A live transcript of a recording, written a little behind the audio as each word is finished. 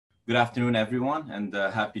Good afternoon, everyone, and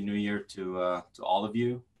Happy New Year to all of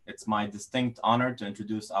you. It's my distinct honor to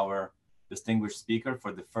introduce our distinguished speaker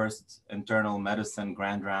for the first internal medicine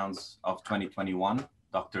grand rounds of 2021,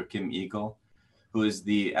 Dr. Kim Eagle, who is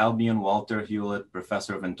the Albion Walter Hewlett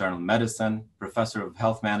Professor of Internal Medicine, Professor of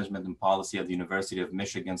Health Management and Policy at the University of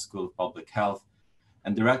Michigan School of Public Health,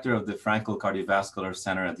 and Director of the Frankel Cardiovascular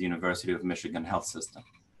Center at the University of Michigan Health System.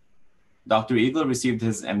 Dr. Eagle received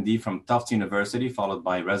his MD from Tufts University, followed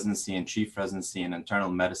by residency and chief residency in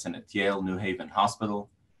internal medicine at Yale New Haven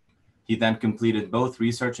Hospital. He then completed both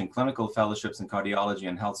research and clinical fellowships in cardiology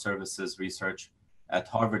and health services research at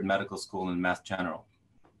Harvard Medical School and Mass General.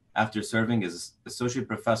 After serving as associate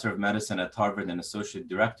professor of medicine at Harvard and associate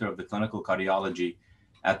director of the clinical cardiology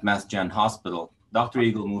at Mass Gen Hospital, Dr.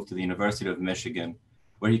 Eagle moved to the University of Michigan,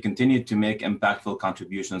 where he continued to make impactful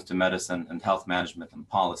contributions to medicine and health management and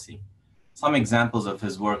policy. Some examples of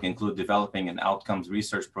his work include developing an outcomes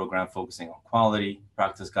research program focusing on quality,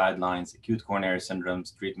 practice guidelines, acute coronary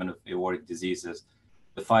syndromes, treatment of aortic diseases,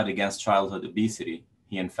 the fight against childhood obesity.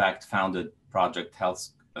 He in fact founded Project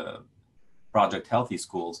Healthy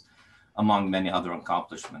Schools, among many other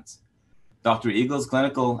accomplishments. Dr. Eagle's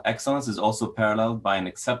clinical excellence is also paralleled by an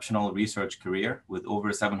exceptional research career with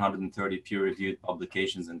over 730 peer-reviewed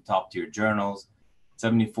publications in top-tier journals,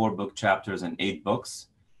 74 book chapters and 8 books.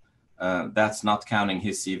 That's not counting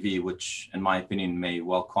his CV, which in my opinion may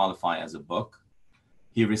well qualify as a book.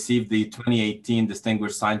 He received the 2018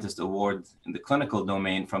 Distinguished Scientist Award in the clinical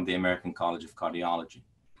domain from the American College of Cardiology.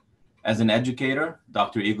 As an educator,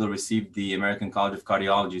 Dr. Eagle received the American College of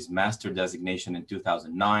Cardiology's Master Designation in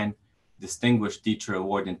 2009, Distinguished Teacher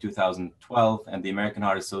Award in 2012, and the American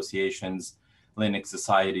Heart Association's Linux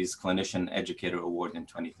Society's Clinician Educator Award in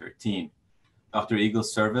 2013. Dr.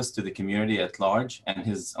 Eagle's service to the community at large and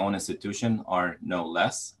his own institution are no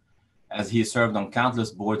less, as he served on countless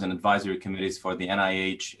boards and advisory committees for the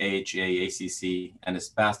NIH, AHA, ACC, and is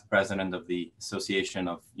past president of the Association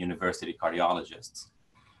of University Cardiologists.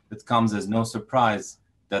 It comes as no surprise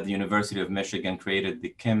that the University of Michigan created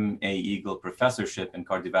the Kim A. Eagle Professorship in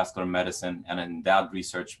Cardiovascular Medicine and an endowed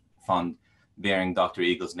research fund bearing Dr.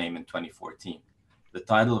 Eagle's name in 2014. The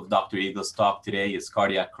title of Dr. Eagle's talk today is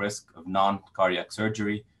Cardiac Risk of Non-Cardiac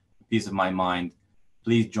Surgery, Peace of My Mind.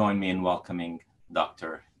 Please join me in welcoming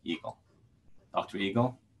Dr. Eagle. Dr.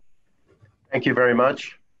 Eagle. Thank you very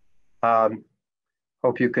much.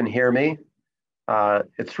 Hope you can hear me.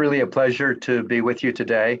 It's really a pleasure to be with you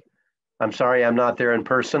today. I'm sorry I'm not there in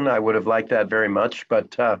person. I would have liked that very much,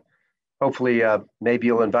 but hopefully maybe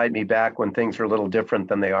you'll invite me back when things are a little different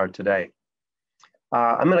than they are today.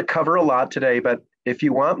 I'm going to cover a lot today, but if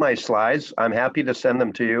you want my slides, I'm happy to send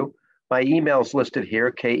them to you. My email is listed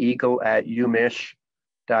here,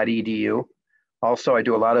 keagle@umich.edu. Also, I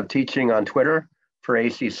do a lot of teaching on Twitter for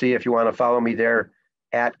ACC. If you want to follow me there,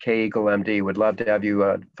 @keaglemd. Would love to have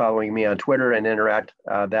you following me on Twitter and interact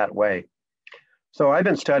that way. So I've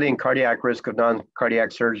been studying cardiac risk of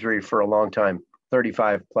non-cardiac surgery for a long time,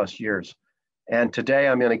 35 plus years. And today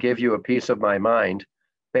I'm going to give you a piece of my mind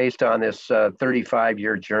based on this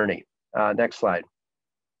 35-year journey. Next slide.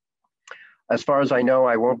 As far as I know,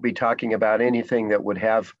 I won't be talking about anything that would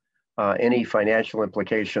have any financial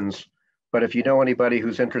implications, but if you know anybody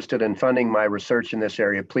who's interested in funding my research in this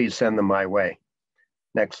area, please send them my way.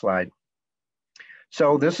 Next slide.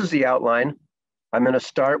 So this is the outline. I'm going to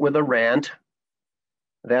start with a rant.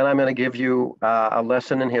 Then I'm going to give you a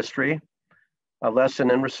lesson in history, a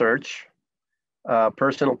lesson in research, a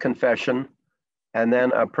personal confession, and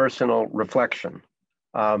then a personal reflection.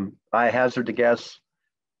 I hazard to guess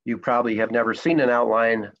you probably have never seen an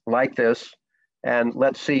outline like this, and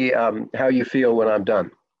let's see how you feel when I'm done.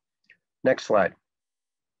 Next slide.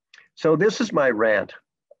 So this is my rant.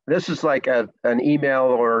 This is like an email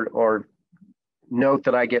or note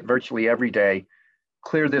that I get virtually every day.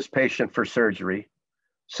 Clear this patient for surgery.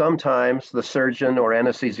 Sometimes the surgeon or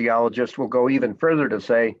anesthesiologist will go even further to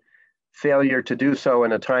say, failure to do so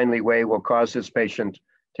in a timely way will cause this patient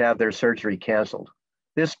to have their surgery canceled.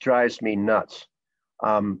 This drives me nuts.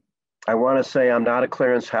 I want to say I'm not a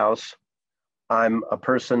clearance house. I'm a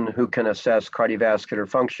person who can assess cardiovascular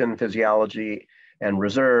function, physiology, and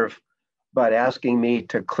reserve, but asking me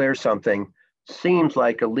to clear something seems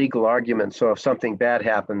like a legal argument. So if something bad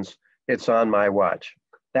happens, it's on my watch.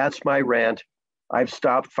 That's my rant. I've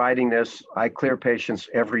stopped fighting this. I clear patients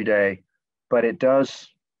every day, but it does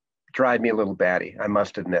drive me a little batty, I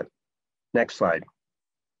must admit. Next slide.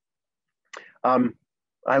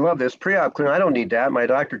 I love this. Pre-op clearance, I don't need that. My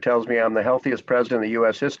doctor tells me I'm the healthiest president in the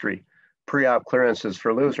US history. Pre-op clearance is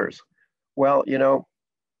for losers. Well, you know,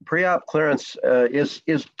 pre-op clearance is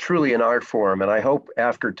truly an art form, and I hope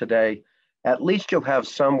after today, at least you'll have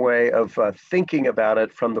some way of thinking about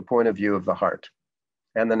it from the point of view of the heart.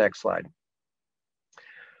 And the next slide.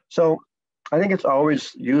 So I think it's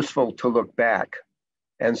always useful to look back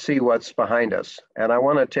and see what's behind us. And I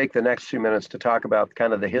want to take the next few minutes to talk about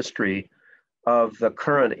kind of the history of the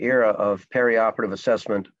current era of perioperative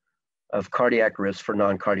assessment of cardiac risk for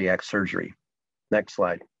non-cardiac surgery. Next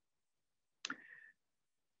slide.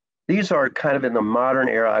 These are kind of in the modern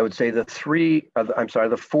era, I would say the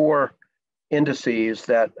four indices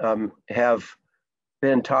that have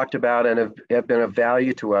been talked about and have been of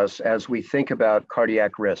value to us as we think about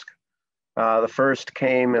cardiac risk. The first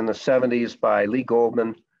came in the 70s by Lee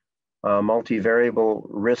Goldman, multivariable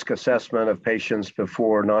risk assessment of patients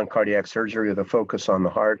before non-cardiac surgery with a focus on the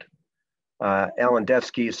heart. Alan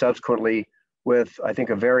Detsky subsequently with, I think,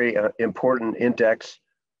 a very important index,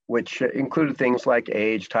 which included things like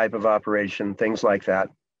age, type of operation, things like that.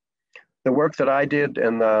 The work that I did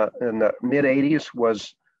in the mid-80s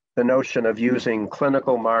was the notion of using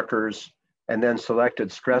clinical markers and then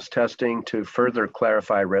selected stress testing to further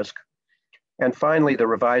clarify risk. And finally, the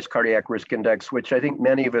revised cardiac risk index, which I think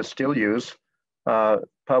many of us still use,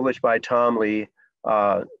 published by Tom Lee,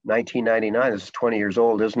 1999. This is 20 years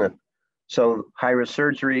old, isn't it? So high-risk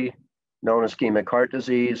surgery, known ischemic heart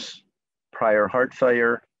disease, prior heart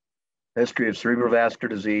failure, history of cerebrovascular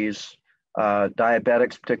disease,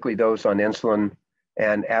 diabetics, particularly those on insulin,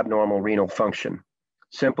 and abnormal renal function.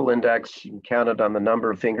 Simple index, you can count it on the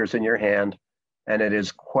number of fingers in your hand, and it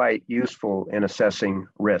is quite useful in assessing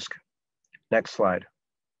risk. Next slide.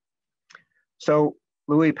 So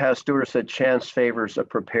Louis Pasteur said, chance favors a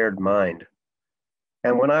prepared mind.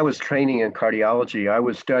 And when I was training in cardiology, I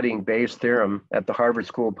was studying Bayes' theorem at the Harvard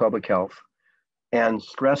School of Public Health and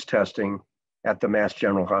stress testing at the Mass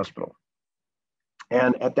General Hospital.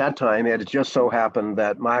 And at that time, it just so happened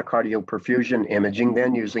that myocardial perfusion imaging,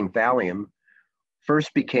 then using thallium,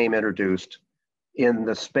 first became introduced in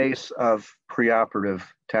the space of preoperative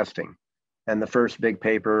testing. And the first big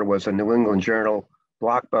paper was a New England Journal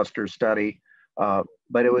blockbuster study,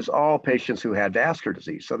 but it was all patients who had vascular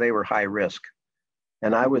disease, so they were high risk.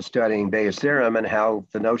 And I was studying Bayes' theorem and how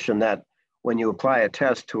the notion that when you apply a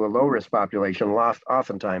test to a low risk population,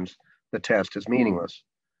 oftentimes the test is meaningless.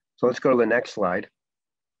 So let's go to the next slide.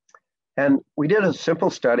 And we did a simple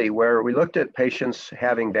study where we looked at patients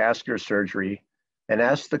having vascular surgery and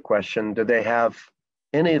asked the question, do they have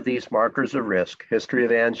any of these markers of risk, history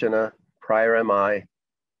of angina, prior MI,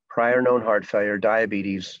 prior known heart failure,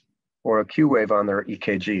 diabetes, or a Q wave on their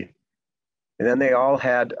EKG. And then they all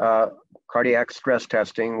had cardiac stress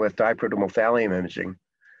testing with diprotomal thallium imaging.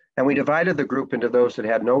 And we divided the group into those that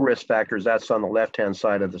had no risk factors, that's on the left-hand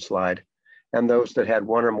side of the slide, and those that had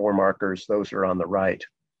one or more markers, those are on the right.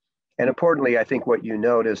 And importantly, I think what you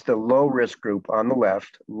note is the low risk group on the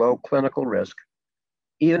left, low clinical risk,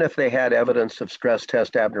 even if they had evidence of stress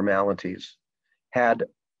test abnormalities, had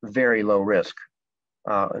very low risk,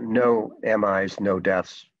 no MIs, no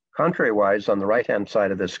deaths. Contrary-wise, on the right-hand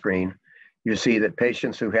side of the screen, you see that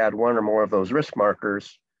patients who had one or more of those risk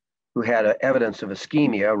markers, who had evidence of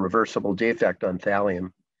ischemia, reversible defect on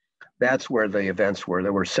thallium, that's where the events were.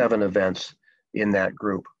 There were 7 events in that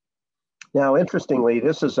group. Now, interestingly,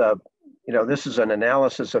 this is an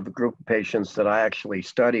analysis of a group of patients that I actually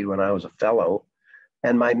studied when I was a fellow.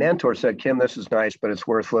 And my mentor said, Kim, this is nice, but it's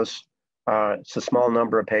worthless. It's a small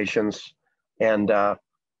number of patients. And, I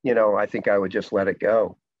think I would just let it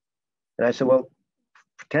go. And I said, well,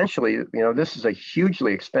 potentially, this is a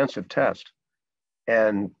hugely expensive test.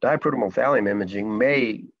 And diprotomal thallium imaging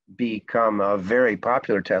may become a very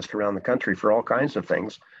popular test around the country for all kinds of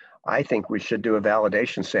things. I think we should do a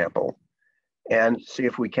validation sample and see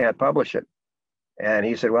if we can't publish it. And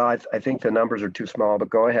he said, well, I think the numbers are too small, but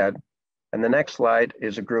go ahead. And the next slide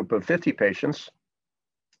is a group of 50 patients,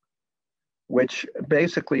 which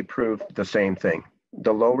basically proved the same thing.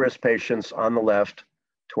 The low-risk patients on the left,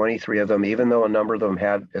 23 of them, even though a number of them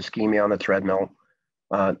had ischemia on the treadmill,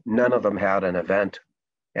 none of them had an event.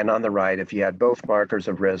 And on the right, if you had both markers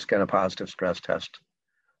of risk and a positive stress test,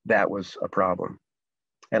 that was a problem.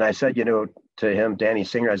 And I said, to him, Danny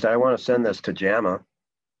Singer, I said, I want to send this to JAMA.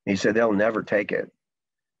 He said, they'll never take it.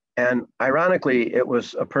 And ironically, it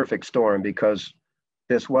was a perfect storm because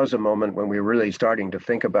this was a moment when we were really starting to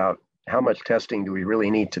think about how much testing do we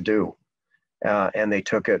really need to do? And they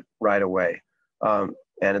took it right away. And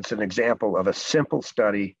it's an example of a simple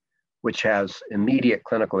study which has immediate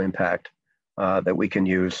clinical impact that we can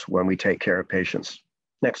use when we take care of patients.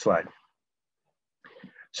 Next slide.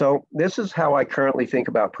 So this is how I currently think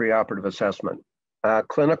about preoperative assessment.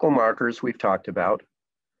 Clinical markers we've talked about.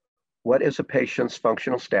 what is a patient's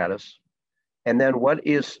functional status, and then what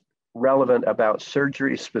is relevant about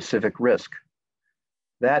surgery-specific risk.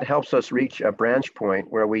 That helps us reach a branch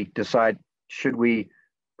point where we decide, should we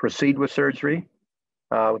proceed with surgery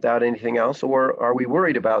without anything else, or are we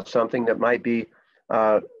worried about something that might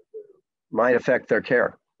affect their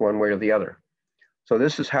care one way or the other? So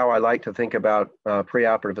this is how I like to think about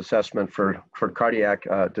preoperative assessment for cardiac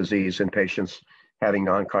disease in patients having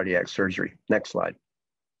non-cardiac surgery. Next slide.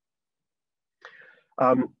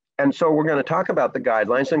 And so we're going to talk about the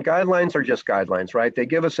guidelines, and guidelines are just guidelines, right? They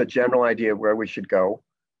give us a general idea of where we should go.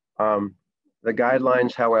 The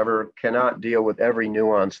guidelines, however, cannot deal with every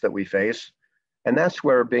nuance that we face, and that's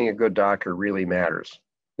where being a good doctor really matters.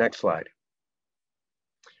 Next slide.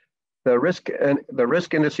 The risk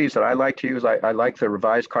indices that I like to use, I like the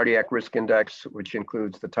Revised Cardiac Risk Index, which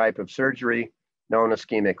includes the type of surgery, known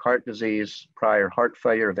ischemic heart disease, prior heart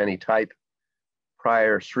failure of any type,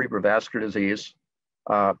 prior cerebrovascular disease,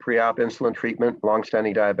 pre-op insulin treatment,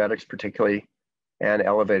 longstanding diabetics particularly, and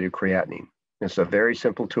elevated creatinine. It's a very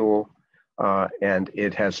simple tool, and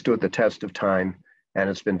it has stood the test of time, and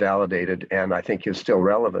it's been validated, and I think is still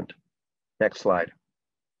relevant. Next slide.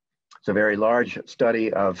 It's a very large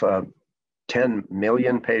study of 10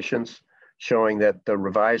 million patients, showing that the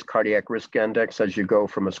Revised Cardiac Risk Index, as you go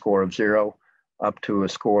from a score of 0 up to a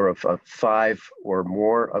score of 5 or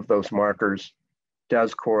more of those markers,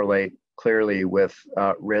 does correlate clearly with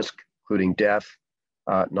risk, including death,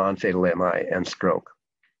 non-fatal MI, and stroke.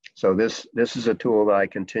 So this is a tool that I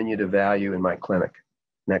continue to value in my clinic.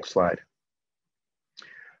 Next slide.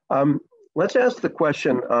 Let's ask the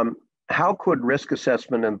question, how could risk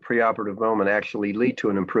assessment in the preoperative moment actually lead to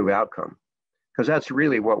an improved outcome? Because that's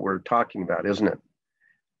really what we're talking about, isn't it?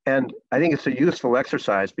 And I think it's a useful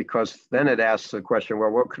exercise because then it asks the question, well,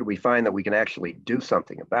 what could we find that we can actually do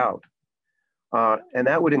something about? And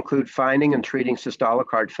that would include finding and treating systolic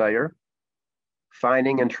heart failure,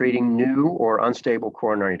 finding and treating new or unstable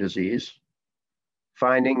coronary disease,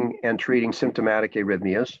 finding and treating symptomatic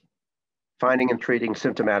arrhythmias, finding and treating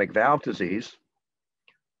symptomatic valve disease,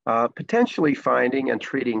 potentially finding and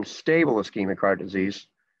treating stable ischemic heart disease,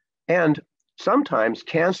 and sometimes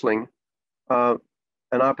canceling an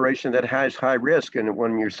operation that has high risk. And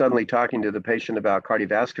when you're suddenly talking to the patient about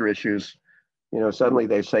cardiovascular issues, suddenly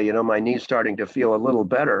they say, my knee's starting to feel a little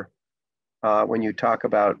better. When you talk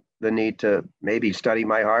about the need to maybe study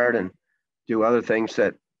my heart and do other things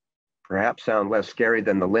that perhaps sound less scary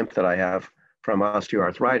than the limp that I have from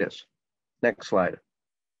osteoarthritis. Next slide.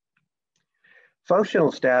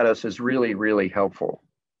 Functional status is really, really helpful.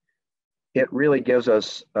 It really gives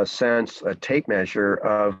us a sense, a tape measure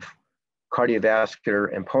of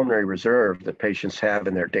cardiovascular and pulmonary reserve that patients have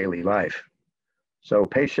in their daily life. So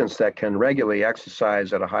patients that can regularly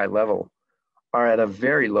exercise at a high level are at a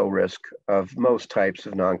very low risk of most types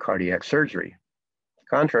of non-cardiac surgery.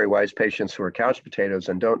 Contrary-wise, patients who are couch potatoes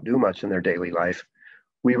and don't do much in their daily life,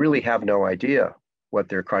 we really have no idea what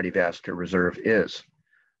their cardiovascular reserve is.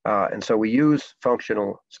 And so we use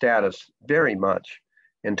functional status very much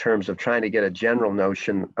in terms of trying to get a general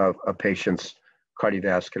notion of a patient's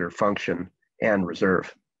cardiovascular function and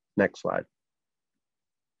reserve. Next slide.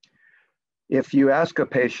 If you ask a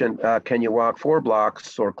patient, can you walk 4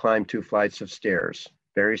 blocks or climb 2 flights of stairs?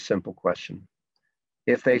 Very simple question.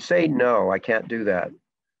 If they say no, I can't do that,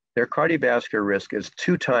 their cardiovascular risk is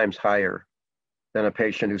 2 times higher than a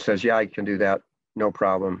patient who says, yeah, I can do that, no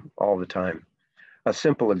problem, all the time. A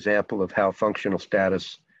simple example of how functional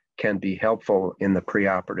status can be helpful in the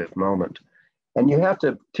preoperative moment. And you have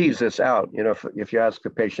to tease this out. If you ask a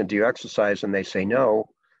patient, do you exercise, and they say no,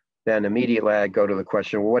 then immediately I go to the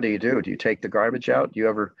question, well, what do? Do you take the garbage out? Do you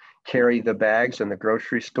ever carry the bags in the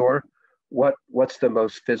grocery store? What's the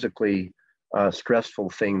most physically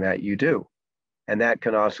stressful thing that you do? And that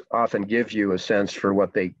can often give you a sense for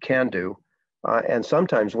what they can do. And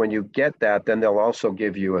sometimes when you get that, then they'll also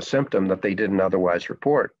give you a symptom that they didn't otherwise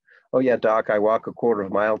report. Oh yeah, doc, I walk a quarter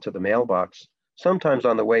of a mile to the mailbox. Sometimes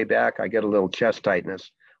on the way back, I get a little chest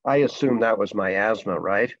tightness. I assume that was my asthma,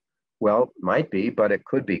 right? Well, might be, but it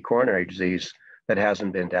could be coronary disease that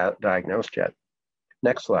hasn't been diagnosed yet.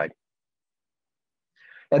 Next slide.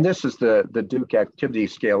 And this is the Duke Activity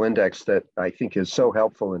Scale Index that I think is so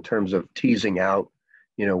helpful in terms of teasing out,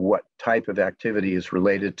 what type of activity is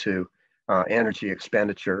related to energy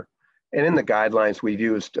expenditure. And in the guidelines, we've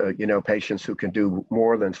used, patients who can do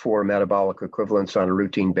more than 4 metabolic equivalents on a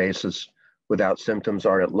routine basis without symptoms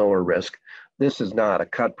are at lower risk. This is not a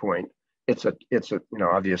cut point. It's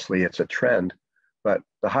obviously it's a trend, but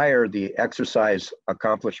the higher the exercise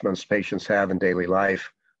accomplishments patients have in daily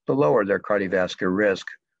life, the lower their cardiovascular risk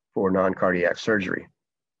for non-cardiac surgery.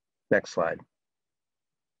 Next slide.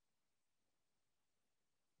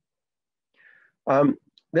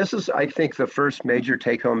 This is, I think, the first major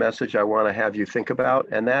take-home message I want to have you think about,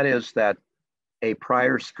 and that is that a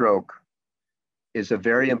prior stroke is a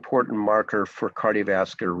very important marker for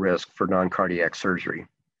cardiovascular risk for non-cardiac surgery.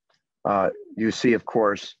 You see, of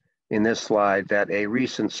course, in this slide that a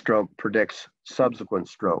recent stroke predicts subsequent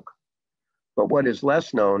stroke. But what is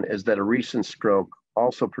less known is that a recent stroke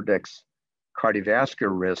also predicts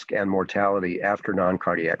cardiovascular risk and mortality after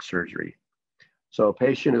non-cardiac surgery. So a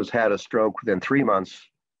patient who's had a stroke within 3 months,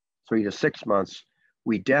 3 to 6 months,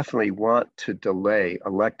 we definitely want to delay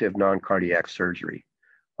elective non-cardiac surgery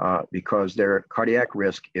because their cardiac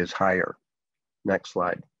risk is higher. Next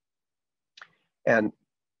slide. And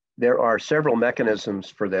there are several mechanisms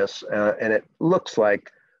for this, and it looks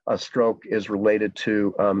like a stroke is related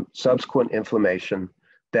to subsequent inflammation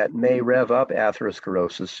that may rev up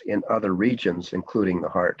atherosclerosis in other regions, including the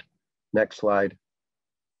heart. Next slide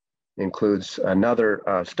includes another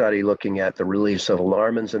study looking at the release of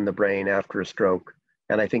alarmins in the brain after a stroke.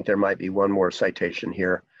 And I think there might be one more citation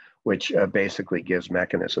here, which basically gives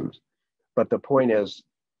mechanisms. But the point is,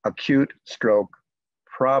 acute stroke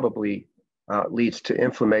probably leads to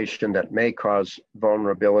inflammation that may cause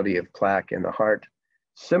vulnerability of plaque in the heart.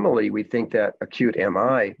 Similarly, we think that acute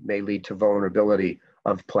MI may lead to vulnerability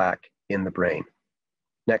of plaque in the brain.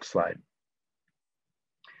 Next slide.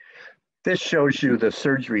 This shows you the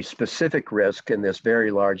surgery-specific risk in this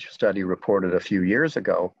very large study reported a few years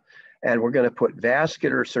ago. And we're going to put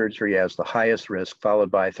vascular surgery as the highest risk,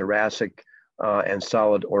 followed by thoracic and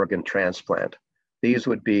solid organ transplant. These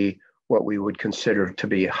would be what we would consider to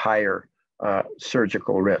be higher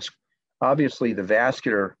surgical risk. Obviously, the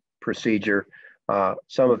vascular procedure,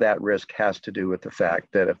 some of that risk has to do with the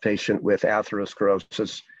fact that a patient with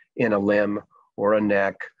atherosclerosis in a limb or a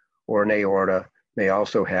neck or an aorta may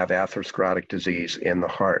also have atherosclerotic disease in the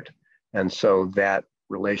heart. And so that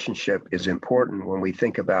relationship is important when we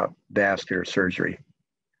think about vascular surgery.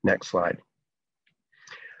 Next slide.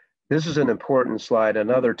 This is an important slide,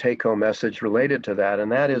 another take-home message related to that,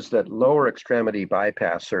 and that is that lower extremity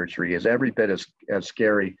bypass surgery is every bit as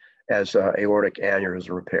scary as aortic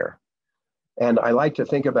aneurysm repair. And I like to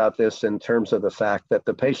think about this in terms of the fact that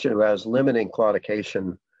the patient who has limiting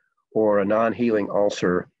claudication or a non-healing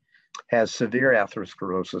ulcer has severe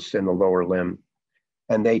atherosclerosis in the lower limb,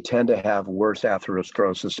 and they tend to have worse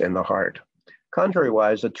atherosclerosis in the heart.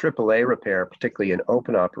 Contrary-wise, a AAA repair, particularly an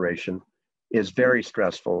open operation, is very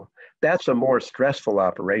stressful. That's a more stressful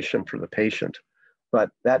operation for the patient, but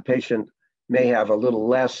that patient may have a little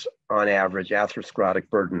less, on average, atherosclerotic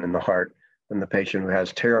burden in the heart than the patient who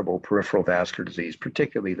has terrible peripheral vascular disease,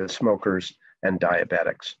 particularly the smokers and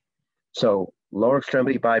diabetics. So lower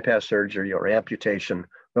extremity bypass surgery or amputation,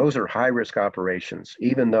 those are high-risk operations,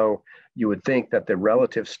 even though you would think that the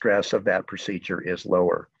relative stress of that procedure is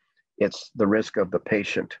lower. It's the risk of the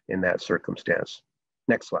patient in that circumstance.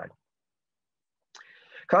 Next slide.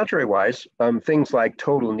 Contrary-wise, things like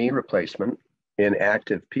total knee replacement in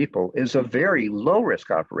active people is a very low-risk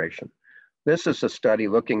operation. This is a study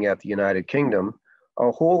looking at the United Kingdom, a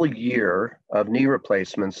whole year of knee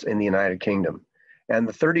replacements in the United Kingdom. And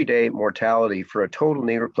the 30-day mortality for a total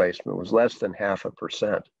knee replacement was less than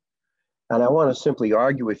 0.5%. And I want to simply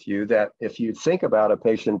argue with you that if you think about a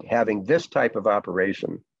patient having this type of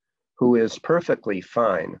operation who is perfectly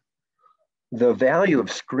fine, the value of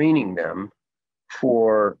screening them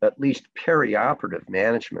for at least perioperative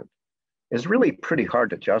management is really pretty hard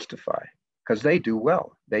to justify because they do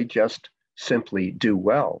well. They just simply do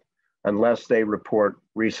well unless they report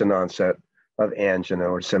recent onset of angina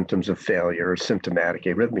or symptoms of failure or symptomatic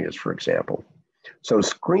arrhythmias, for example. So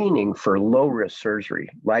screening for low-risk surgery,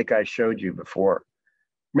 like I showed you before,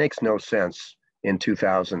 makes no sense in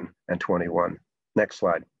 2021. Next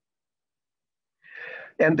slide.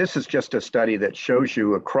 And this is just a study that shows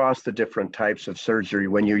you across the different types of surgery,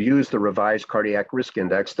 when you use the revised cardiac risk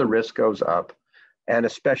index, the risk goes up, and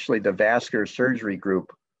especially the vascular surgery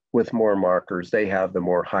group with more markers, they have the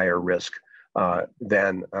more higher risk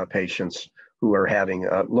than patients who are having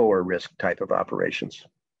a lower risk type of operations.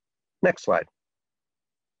 Next slide.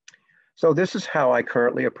 So this is how I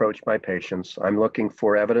currently approach my patients. I'm looking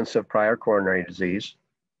for evidence of prior coronary disease,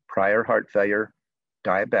 prior heart failure,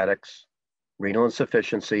 diabetics, renal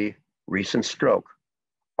insufficiency, recent stroke.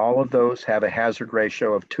 All of those have a hazard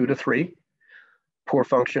ratio of 2 to 3, poor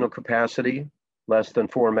functional capacity, less than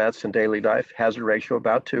 4 mets in daily life, hazard ratio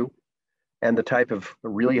about 2, and the type of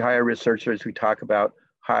really high risk surgeries we talk about,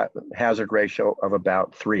 hazard ratio of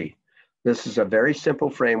about 3. This is a very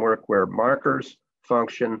simple framework where markers,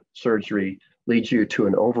 function, surgery leads you to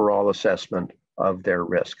an overall assessment of their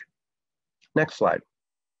risk. Next slide.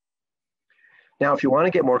 Now, if you want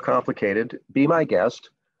to get more complicated, be my guest.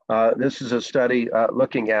 This is a study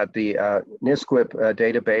looking at the NSQIP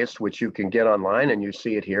database, which you can get online, and you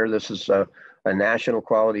see it here. This is a national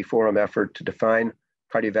quality forum effort to define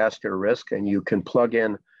cardiovascular risk, and you can plug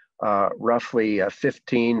in roughly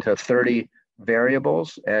 15 to 30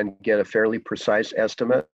 variables and get a fairly precise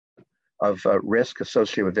estimate of risk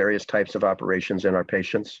associated with various types of operations in our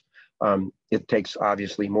patients. It takes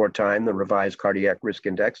obviously more time than revised cardiac risk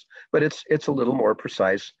index, but it's a little more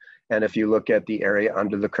precise. And if you look at the area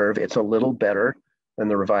under the curve, it's a little better than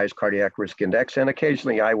the revised cardiac risk index. And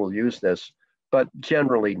occasionally I will use this, but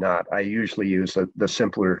generally not. I usually use the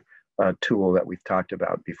simpler tool that we've talked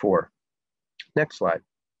about before. Next slide.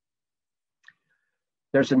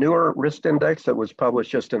 There's a newer risk index that was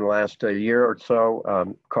published just in the last year or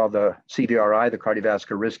so called the CVRI, the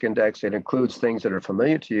Cardiovascular Risk Index. It includes things that are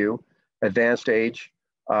familiar to you: advanced age,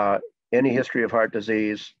 any history of heart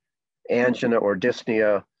disease, angina or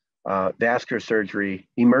dyspnea, vascular surgery,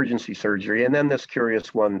 emergency surgery, and then this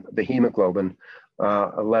curious one, the hemoglobin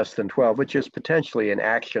less than 12, which is potentially an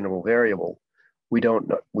actionable variable.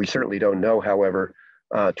 We certainly don't know, however,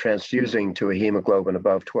 transfusing to a hemoglobin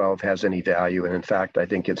above 12 has any value. And in fact, I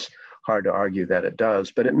think it's hard to argue that it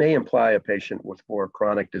does, but it may imply a patient with more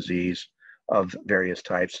chronic disease of various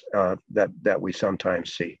types that we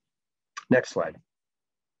sometimes see. Next slide.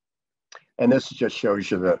 And this just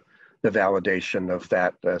shows you the validation of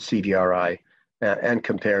that CVRI and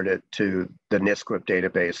compared it to the NSQIP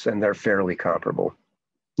database, and they're fairly comparable.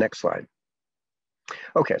 Next slide.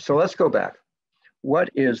 Okay, so let's go back.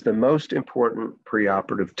 What is the most important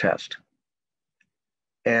preoperative test?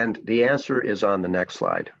 And the answer is on the next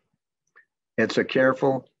slide. It's a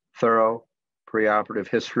careful, thorough preoperative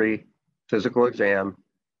history, physical exam,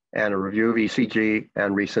 and a review of ECG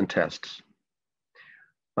and recent tests.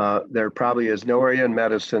 There probably is no area in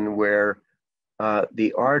medicine where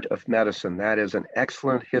the art of medicine, that is an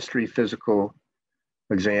excellent history, physical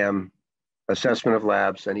exam, assessment of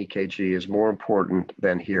labs, and EKG, is more important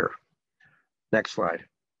than here. Next slide.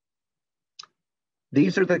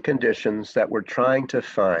 These are the conditions that we're trying to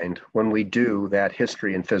find when we do that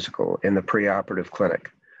history and physical in the preoperative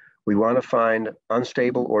clinic. We want to find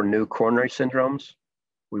unstable or new coronary syndromes.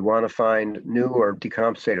 We want to find new or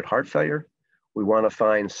decompensated heart failure. We want to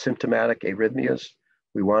find symptomatic arrhythmias.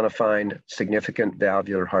 We want to find significant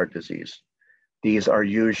valvular heart disease. These are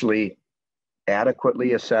usually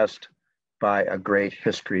adequately assessed by a great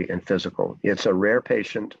history and physical. It's a rare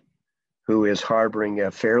patient who is harboring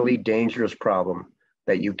a fairly dangerous problem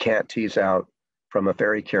that you can't tease out from a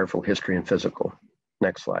very careful history and physical.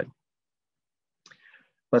 Next slide.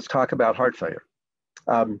 Let's talk about heart failure.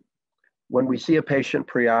 When we see a patient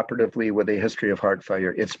preoperatively with a history of heart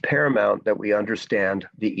failure, it's paramount that we understand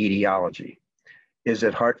the etiology. Is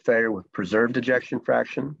it heart failure with preserved ejection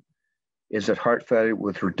fraction? Is it heart failure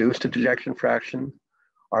with reduced ejection fraction?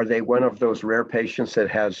 Are they one of those rare patients that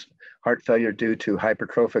has heart failure due to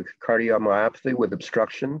hypertrophic cardiomyopathy with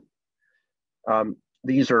obstruction?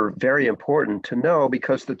 These are very important to know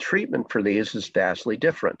because the treatment for these is vastly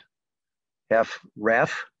different.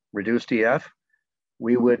 HFrEF, reduced EF,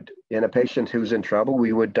 we would, in a patient who's in trouble,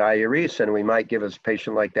 we would diurese, and we might give a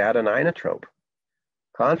patient like that an inotrope.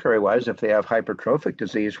 Contrary-wise, if they have hypertrophic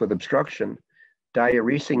disease with obstruction,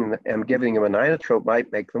 diuresing and giving them an inotrope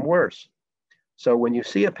might make them worse. So when you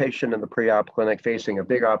see a patient in the pre-op clinic facing a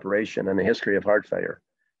big operation and a history of heart failure,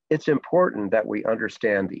 it's important that we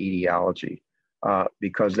understand the etiology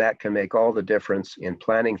because that can make all the difference in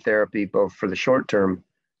planning therapy, both for the short term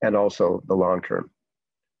and also the long term.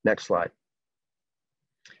 Next slide.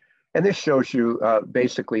 And this shows you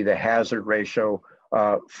basically the hazard ratio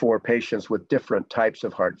for patients with different types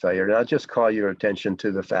of heart failure. And I'll just call your attention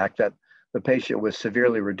to the fact that the patient with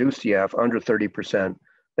severely reduced EF, under 30%,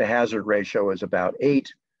 the hazard ratio is about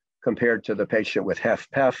 8, compared to the patient with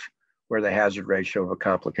HFpEF, where the hazard ratio of a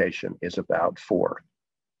complication is about 4.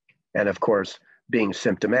 And of course, being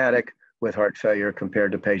symptomatic with heart failure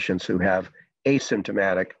compared to patients who have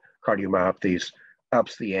asymptomatic cardiomyopathies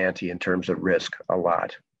ups the ante in terms of risk a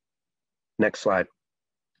lot. Next slide.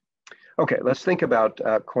 Okay, let's think about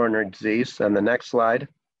coronary disease on the next slide.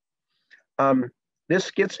 This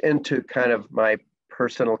gets into kind of my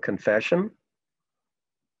personal confession.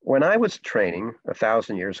 When I was training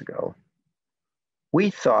 1,000 years ago, we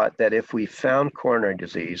thought that if we found coronary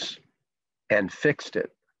disease and fixed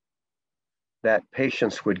it, that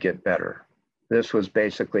patients would get better. This was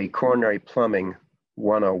basically coronary plumbing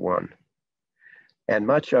 101. And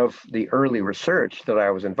much of the early research that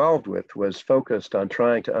I was involved with was focused on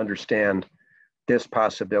trying to understand this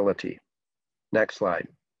possibility. Next slide.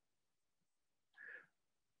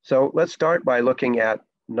 So let's start by looking at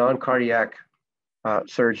non-cardiac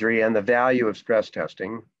surgery and the value of stress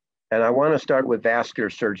testing. And I want to start with vascular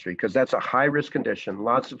surgery because that's a high-risk condition,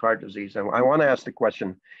 lots of heart disease. And I want to ask the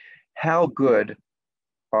question, how good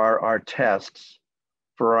are our tests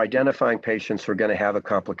for identifying patients who are going to have a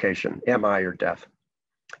complication, MI or death?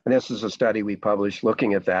 And this is a study we published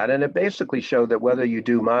looking at that. And it basically showed that whether you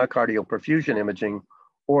do myocardial perfusion imaging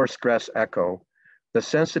or stress echo, the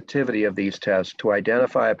sensitivity of these tests to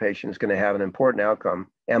identify a patient who's going to have an important outcome,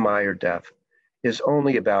 MI or death, is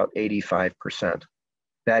only about 85%.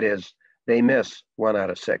 That is, they miss 1 out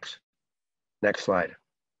of 6. Next slide.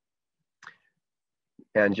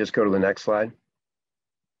 And just go to the next slide.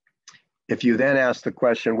 If you then ask the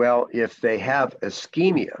question, well, if they have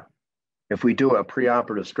ischemia, if we do a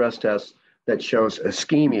preoperative stress test that shows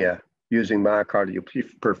ischemia using myocardial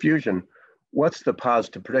perfusion, what's the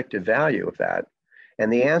positive predictive value of that?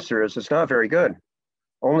 And the answer is it's not very good.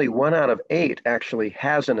 Only 1 out of 8 actually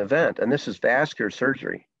has an event, and this is vascular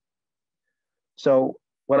surgery. So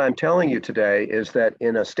what I'm telling you today is that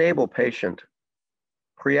in a stable patient,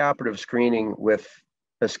 preoperative screening with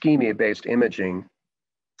ischemia-based imaging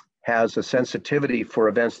has a sensitivity for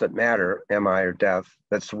events that matter, MI or death,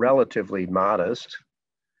 that's relatively modest,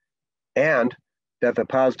 and that the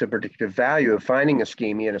positive predictive value of finding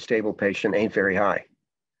ischemia in a stable patient ain't very high.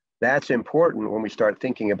 That's important when we start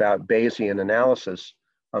thinking about Bayesian analysis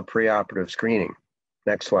of preoperative screening.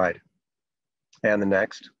 Next slide. And the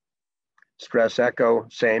next. Stress echo,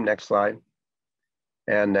 same, next slide.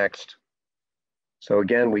 And next. So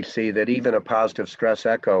again, we see that even a positive stress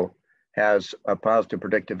echo has a positive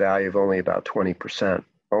predictive value of only about 20%.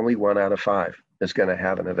 Only 1 out of 5 is going to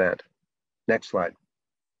have an event. Next slide.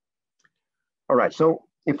 All right, so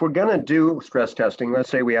if we're going to do stress testing, let's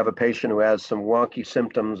say we have a patient who has some wonky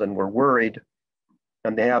symptoms and we're worried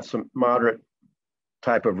and they have some moderate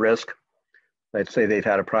type of risk. Let's say they've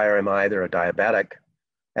had a prior MI, they're a diabetic,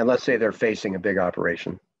 and let's say they're facing a big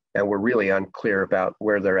operation and we're really unclear about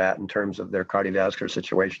where they're at in terms of their cardiovascular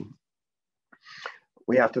situation.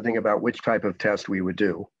 We have to think about which type of test we would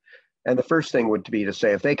do. And the first thing would be to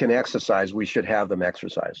say, if they can exercise, we should have them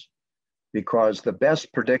exercise, because the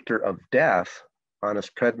best predictor of death on a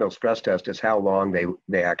treadmill stress test is how long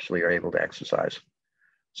they actually are able to exercise.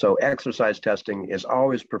 So exercise testing is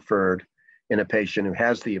always preferred in a patient who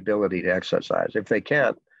has the ability to exercise. If they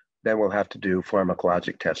can't, then we'll have to do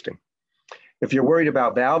pharmacologic testing. If you're worried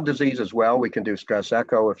about valve disease as well, we can do stress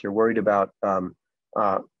echo. If you're worried about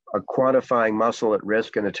quantifying muscle at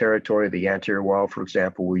risk in a territory of the anterior wall, for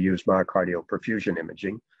example, we use myocardial perfusion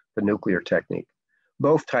imaging, the nuclear technique.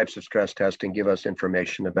 Both types of stress testing give us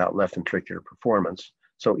information about left ventricular performance.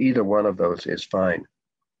 So either one of those is fine.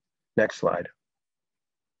 Next slide.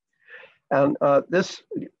 And this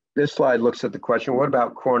slide looks at the question, what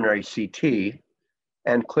about coronary CT?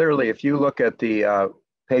 And clearly, if you look at the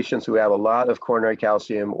patients who have a lot of coronary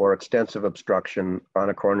calcium or extensive obstruction on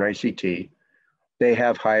a coronary CT, they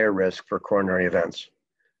have higher risk for coronary events.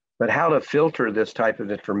 But how to filter this type of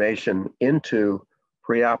information into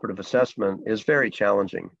preoperative assessment is very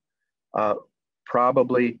challenging.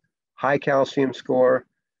 Probably high calcium score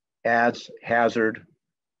adds hazard,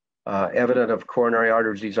 evident of coronary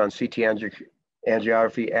artery disease on CT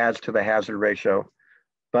angiography adds to the hazard ratio.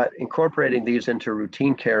 But incorporating these into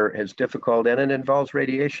routine care is difficult, and it involves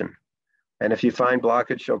radiation. And if you find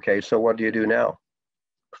blockage, okay, so what do you do now?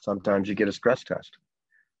 Sometimes you get a stress test.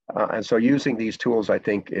 And so using these tools, I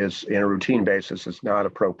think, is in a routine basis is not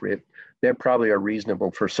appropriate. They probably are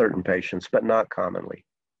reasonable for certain patients, but not commonly.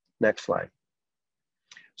 Next slide.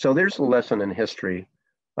 So there's a lesson in history,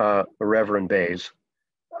 Reverend Bayes.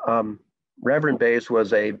 Reverend Bayes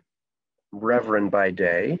was a reverend by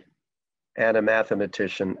day and a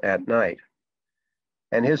mathematician at night.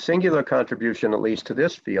 And his singular contribution, at least to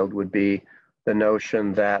this field, would be the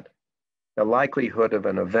notion that the likelihood of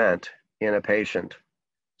an event in a patient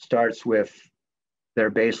starts with their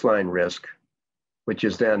baseline risk, which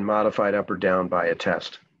is then modified up or down by a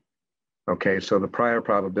test. Okay, so the prior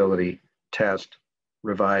probability test,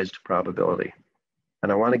 revised probability.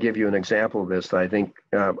 And I want to give you an example of this that I think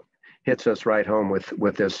hits us right home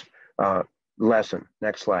with this lesson.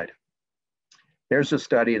 Next slide. There's a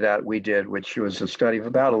study that we did, which was a study of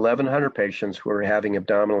about 1,100 patients who were having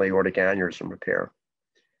abdominal aortic aneurysm repair.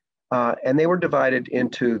 And they were divided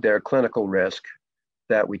into their clinical risk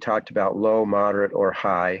that we talked about, low, moderate, or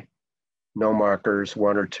high, no markers,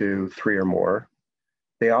 1 or 2, 3 or more.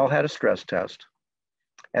 They all had a stress test.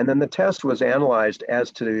 And then the test was analyzed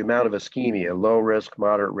as to the amount of ischemia, low risk,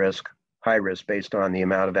 moderate risk, high risk, based on the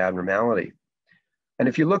amount of abnormality. And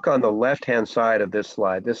if you look on the left-hand side of this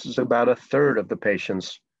slide, this is about 1/3 of the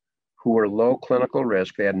patients who were low clinical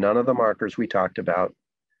risk. They had none of the markers we talked about.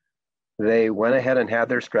 They went ahead and had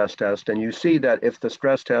their stress test. And you see that if the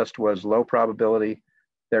stress test was low probability,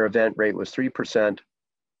 their event rate was 3%.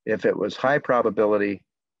 If it was high probability,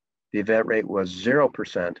 the event rate was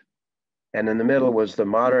 0%. And in the middle was the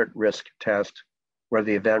moderate risk test, where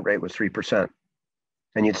the event rate was 3%.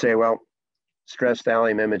 And you'd say, well, stress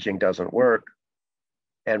thallium imaging doesn't work.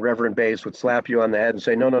 And Reverend Bayes would slap you on the head and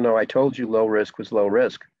say, no, I told you low risk was low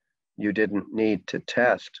risk. You didn't need to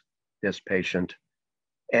test this patient.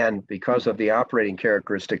 And because of the operating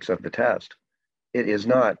characteristics of the test, it is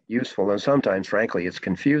not useful. And sometimes, frankly, it's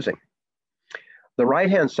confusing. The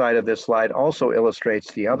right-hand side of this slide also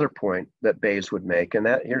illustrates the other point that Bayes would make, and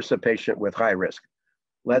that here's a patient with high risk.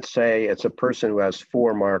 Let's say it's a person who has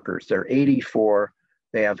 4 markers. They're 84,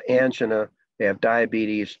 they have angina, they have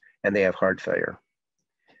diabetes, and they have heart failure.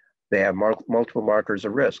 They have multiple markers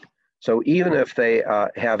of risk. So even if they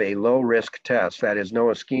have a low risk test, that is no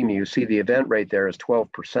ischemia, you see the event rate there is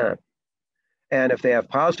 12%. And if they have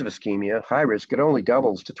positive ischemia, high risk, it only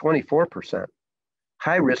doubles to 24%.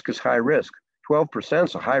 High risk is high risk. 12%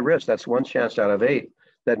 is a high risk. That's 1 chance out of 8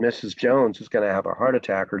 that Mrs. Jones is going to have a heart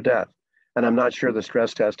attack or death. And I'm not sure the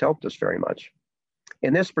stress test helped us very much.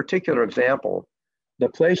 In this particular example, the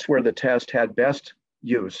place where the test had best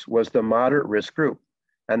use was the moderate risk group.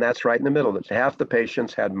 And that's right in the middle. Half the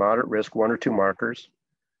patients had moderate risk, 1 or 2 markers.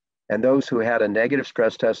 And those who had a negative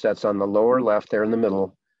stress test, that's on the lower left there in the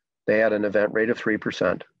middle, they had an event rate of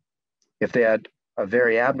 3%. If they had a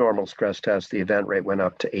very abnormal stress test, the event rate went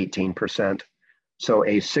up to 18%. So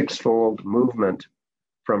a 6-fold movement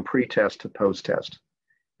from pre-test to post-test.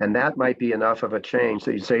 And that might be enough of a change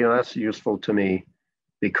that you say, that's useful to me,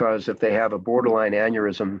 because if they have a borderline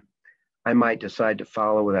aneurysm, I might decide to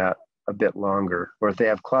follow that a bit longer. Or if they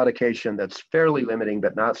have claudication that's fairly limiting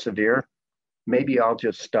but not severe, maybe I'll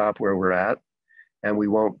just stop where we're at and we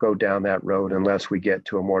won't go down that road unless we get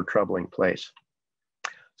to a more troubling place.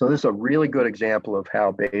 So this is a really good example of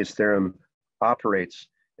how Bayes' theorem operates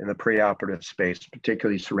in the preoperative space,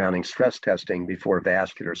 particularly surrounding stress testing before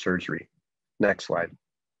vascular surgery. Next slide.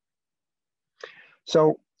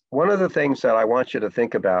 So one of the things that I want you to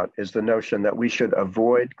think about is the notion that we should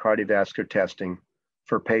avoid cardiovascular testing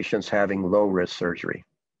for patients having low-risk surgery.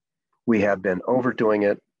 We have been overdoing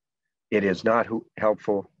it. It is not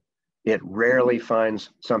helpful. It rarely finds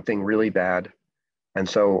something really bad. And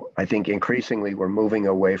so I think increasingly we're moving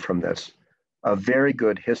away from this. A very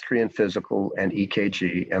good history and physical and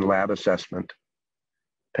EKG and lab assessment,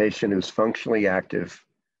 patient who's functionally active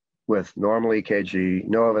with normal EKG,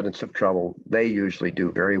 no evidence of trouble, they usually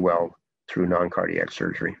do very well through non-cardiac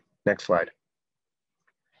surgery. Next slide.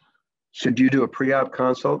 Should you do a pre-op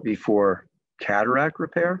consult before cataract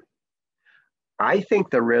repair? I think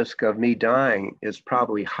the risk of me dying is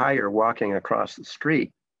probably higher walking across the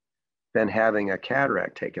street than having a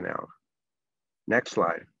cataract taken out. Next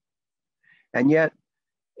slide. And yet,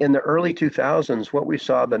 in the early 2000s, what we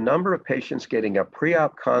saw, the number of patients getting a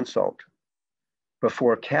pre-op consult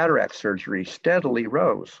before cataract surgery steadily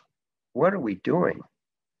rose. What are we doing?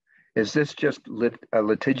 Is this just a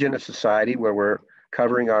litigious society where we're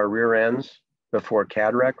covering our rear ends before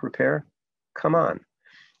cataract repair? Come on.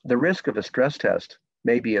 The risk of a stress test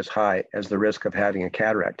may be as high as the risk of having a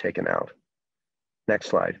cataract taken out. Next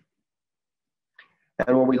slide.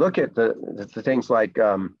 And when we look at the things like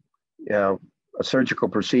a surgical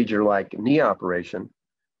procedure like knee operation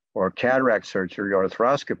or cataract surgery or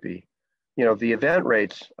arthroscopy, the event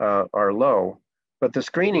rates are low, but the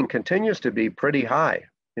screening continues to be pretty high.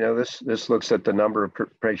 This looks at the number of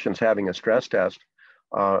patients having a stress test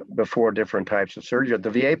before different types of surgery. The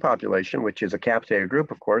VA population, which is a capitated group,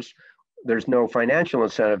 of course, there's no financial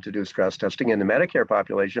incentive to do stress testing. In the Medicare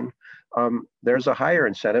population, there's a higher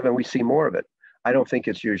incentive and we see more of it. I don't think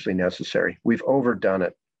it's usually necessary. We've overdone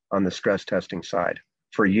it on the stress testing side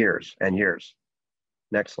for years and years.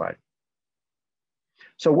 Next slide.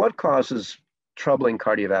 So what causes troubling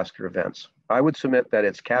cardiovascular events? I would submit that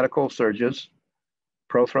it's catechol surges,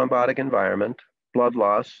 prothrombotic environment, blood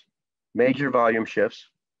loss, major volume shifts,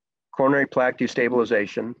 coronary plaque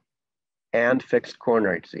destabilization, and fixed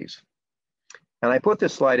coronary disease. And I put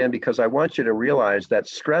this slide in because I want you to realize that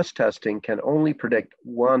stress testing can only predict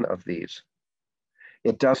one of these.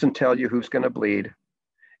 It doesn't tell you who's going to bleed.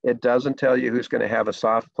 It doesn't tell you who's going to have a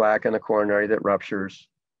soft plaque in a coronary that ruptures.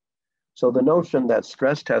 So the notion that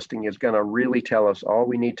stress testing is going to really tell us all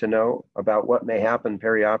we need to know about what may happen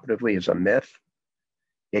perioperatively is a myth.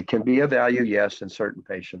 It can be a value, yes, in certain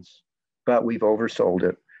patients, but we've oversold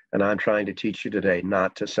it. And I'm trying to teach you today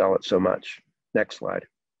not to sell it so much. Next slide.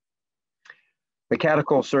 The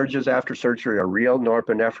catechol surges after surgery are real.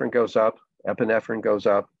 Norepinephrine goes up, epinephrine goes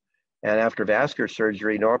up. And after vascular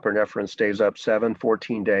surgery, norepinephrine stays up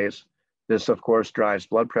 14 days. This, of course, drives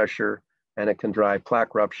blood pressure, and it can drive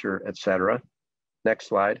plaque rupture, et cetera. Next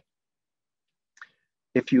slide.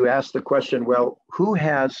 If you ask the question, well, who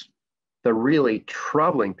has the really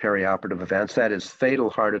troubling perioperative events, that is fatal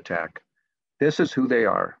heart attack? This is who they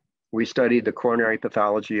are. We studied the coronary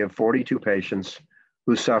pathology of 42 patients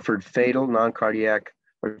who suffered fatal non-cardiac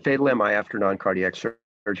or fatal MI after non-cardiac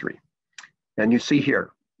surgery. And you see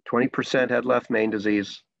here, 20% had left main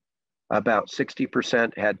disease, about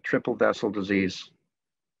 60% had triple vessel disease.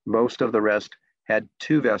 Most of the rest had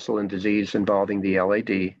two vessel in disease involving the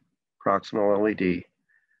LAD, proximal LAD.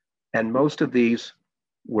 And most of these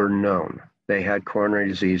were known. They had coronary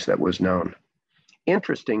disease that was known.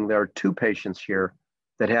 Interesting, there are two patients here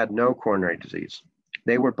that had no coronary disease.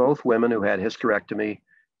 They were both women who had hysterectomy,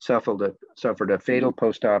 suffered a fatal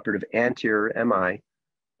postoperative anterior MI.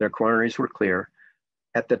 Their coronaries were clear.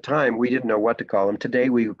 At the time, we didn't know what to call them. Today,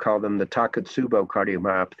 we would call them the Takotsubo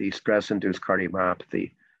cardiomyopathy, stress-induced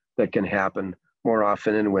cardiomyopathy that can happen more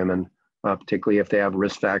often in women, particularly if they have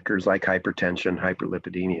risk factors like hypertension,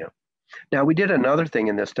 hyperlipidemia. Now, we did another thing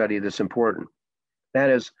in this study that's important. That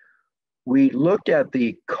is, we looked at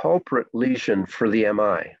the culprit lesion for the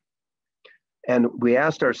MI, and we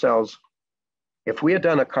asked ourselves, if we had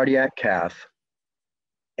done a cardiac cath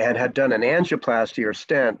and had done an angioplasty or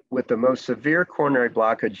stent with the most severe coronary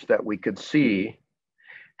blockage that we could see,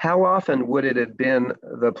 how often would it have been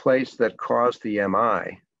the place that caused the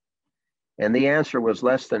MI? And the answer was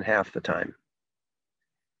less than half the time.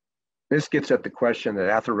 This gets at the question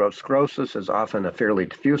that atherosclerosis is often a fairly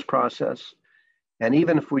diffuse process. And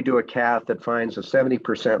even if we do a cath that finds a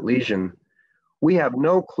 70% lesion, we have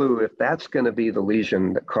no clue if that's going to be the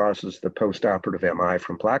lesion that causes the postoperative MI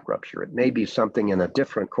from plaque rupture. It may be something in a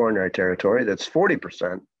different coronary territory that's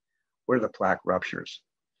 40% where the plaque ruptures.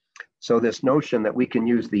 So this notion that we can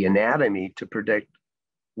use the anatomy to predict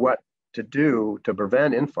what to do to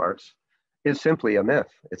prevent infarcts is simply a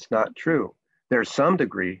myth. It's not true. There's some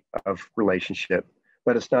degree of relationship,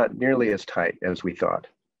 but it's not nearly as tight as we thought.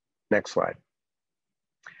 Next slide.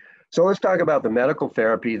 So let's talk about the medical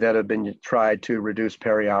therapy that have been tried to reduce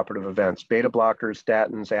perioperative events: beta blockers,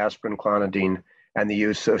 statins, aspirin, clonidine, and the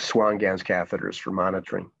use of Swan-Ganz catheters for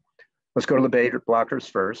monitoring. Let's go to the beta blockers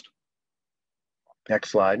first.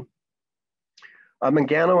 Next slide.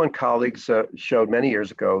 Mangano and colleagues showed many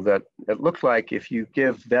years ago that it looked like if you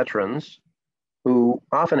give veterans who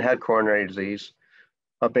often had coronary disease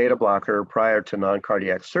a beta blocker prior to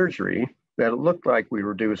non-cardiac surgery, that it looked like we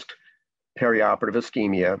reduced perioperative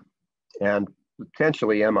ischemia and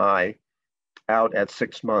potentially MI out at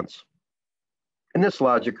 6 months. And this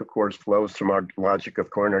logic, of course, flows from our logic of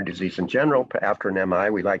coronary disease in general. After an MI,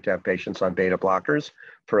 we like to have patients on beta blockers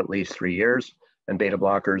for at least 3 years. And beta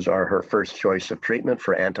blockers are her first choice of treatment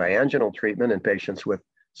for anti-anginal treatment in patients with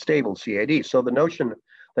stable CAD. So the notion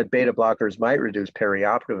that beta blockers might reduce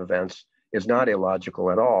perioperative events is not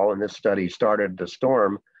illogical at all. And this study started the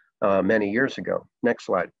storm many years ago. Next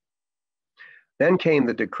slide. Then came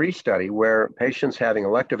the DECREASE study, where patients having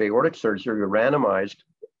elective aortic surgery were randomized,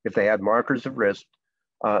 if they had markers of risk,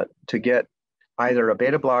 to get either a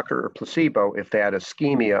beta blocker or placebo if they had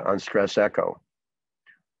ischemia on stress echo.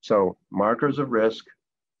 So markers of risk,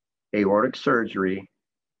 aortic surgery,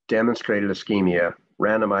 demonstrated ischemia,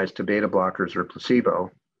 randomized to beta blockers or placebo.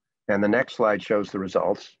 And the next slide shows the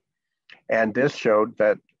results. And this showed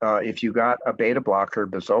that if you got a beta blocker,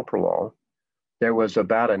 bisoprolol, there was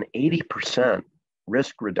about an 80%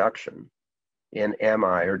 risk reduction in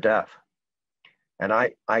MI or death. And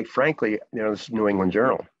I frankly, this is New England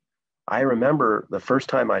Journal. I remember the first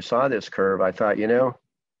time I saw this curve, I thought,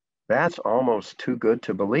 that's almost too good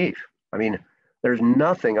to believe. I mean, there's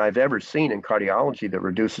nothing I've ever seen in cardiology that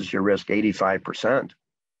reduces your risk 85%.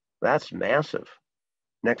 That's massive.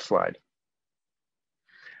 Next slide.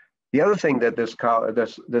 The other thing that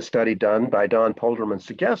this study done by Don Polderman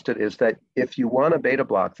suggested is that if you want to beta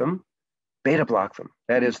block them.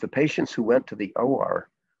 That is, the patients who went to the OR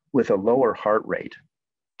with a lower heart rate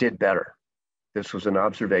did better. This was an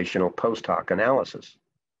observational post hoc analysis.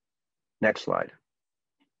 Next slide.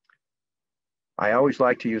 I always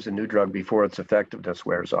like to use a new drug before its effectiveness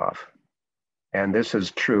wears off. And this is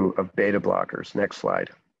true of beta blockers. Next slide.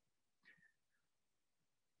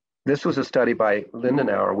 This was a study by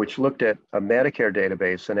Lindenauer, which looked at a Medicare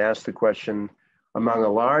database and asked the question, among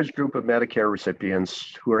a large group of Medicare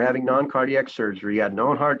recipients who were having non-cardiac surgery, had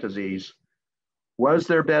known heart disease, was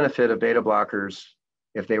there benefit of beta blockers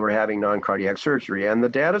if they were having non-cardiac surgery? And the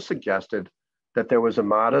data suggested that there was a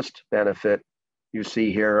modest benefit You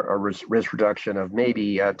see here a risk reduction of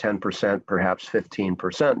maybe 10%, perhaps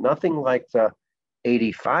 15%, nothing like the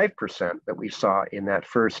 85% that we saw in that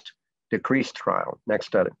first decreased trial.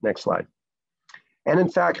 Next slide. And in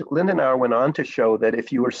fact, Lindenauer went on to show that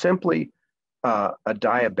if you were simply a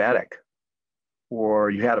diabetic or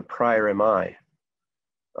you had a prior MI,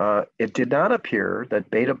 it did not appear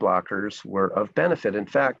that beta blockers were of benefit. In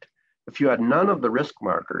fact, if you had none of the risk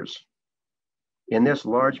markers in this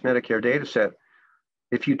large Medicare data set,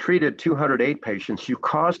 if you treated 208 patients, you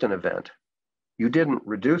caused an event. You didn't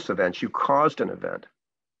reduce events, you caused an event.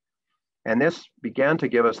 And this began to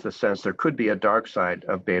give us the sense there could be a dark side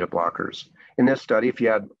of beta blockers. In this study, if you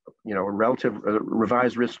had a relative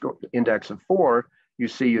revised risk index of 4, you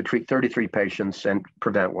see you treat 33 patients and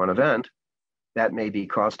prevent 1 event. That may be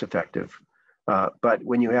cost effective. But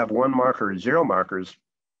when you have 1 marker or 0 markers,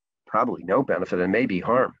 probably no benefit and maybe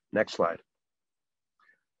harm. Next slide.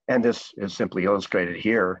 And this is simply illustrated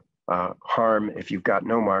here. Harm if you've got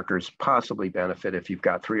no markers, possibly benefit if you've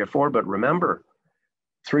got 3 or 4. But remember,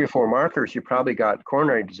 3 or 4 markers, you probably got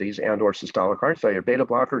coronary disease and or systolic heart failure. Beta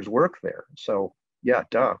blockers work there. So yeah,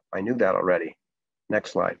 duh, I knew that already.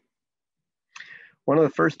 Next slide. One of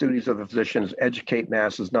the first duties of the physician is educate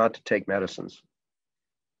masses not to take medicines.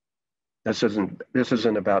 This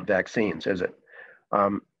isn't about vaccines, is it?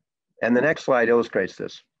 And the next slide illustrates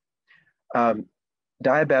this. Diabetics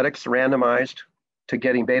randomized to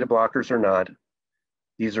getting beta blockers or not.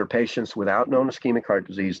 These are patients without known ischemic heart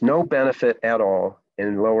disease, no benefit at all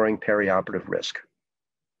in lowering perioperative risk.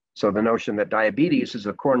 So the notion that diabetes is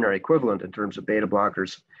a coronary equivalent in terms of beta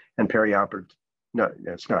blockers and perioperative, no,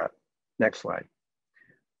 it's not. Next slide.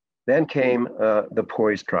 Then came the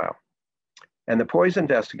POISE trial. And the POISE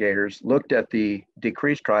investigators looked at the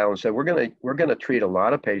decreased trial and said, we're gonna treat a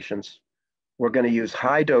lot of patients. We're gonna use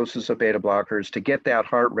high doses of beta blockers to get that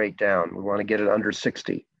heart rate down. We wanna get it under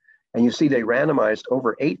 60. And you see they randomized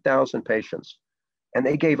over 8,000 patients and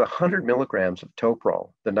they gave 100 milligrams of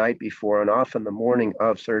toprol the night before and often the morning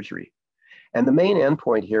of surgery. And the main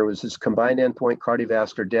endpoint here was this combined endpoint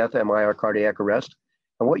cardiovascular death, MI, or cardiac arrest.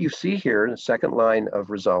 And what you see here in the second line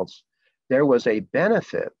of results, there was a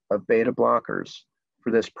benefit of beta blockers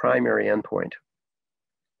for this primary endpoint.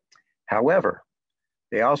 However,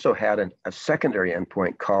 they also had a secondary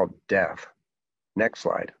endpoint called death. Next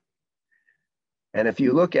slide. And if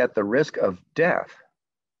you look at the risk of death,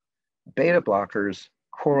 beta blockers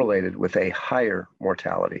correlated with a higher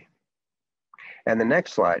mortality. And the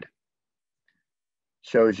next slide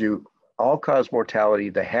shows you all-cause mortality,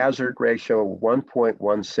 the hazard ratio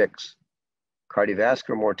 1.16,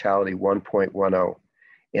 cardiovascular mortality 1.10.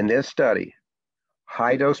 In this study,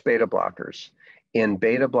 high-dose beta blockers in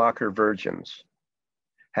beta blocker virgins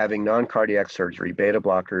having non-cardiac surgery, beta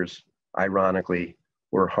blockers, ironically,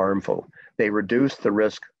 were harmful. They reduced the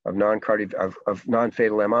risk of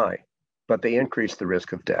non-fatal MI, but they increased the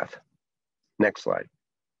risk of death. Next slide.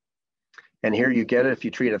 And here you get it. If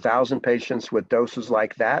you treat 1,000 patients with doses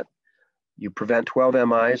like that, you prevent 12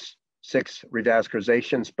 MIs, 6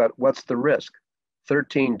 revascularizations, but what's the risk?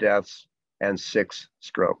 13 deaths and 6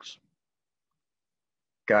 strokes.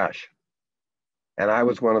 Gosh. And I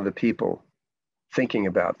was one of the people thinking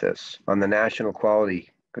about this on the national quality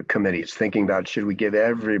committees, thinking about should we give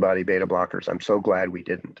everybody beta blockers? I'm so glad we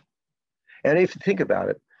didn't. And if you think about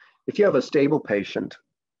it, if you have a stable patient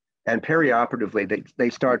and perioperatively they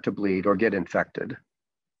start to bleed or get infected,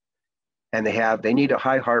 and they need a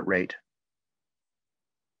high heart rate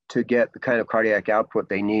to get the kind of cardiac output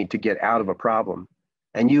they need to get out of a problem,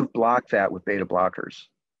 and you've blocked that with beta blockers,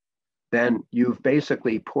 then you've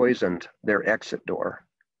basically poisoned their exit door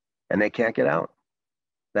and they can't get out.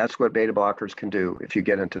 That's what beta blockers can do if you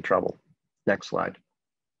get into trouble. Next slide.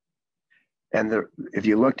 And if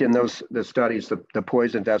you looked in the studies, the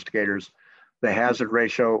POISE investigators, the hazard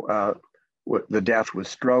ratio, the death with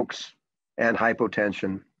strokes and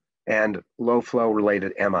hypotension and low flow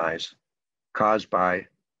related MIs caused by,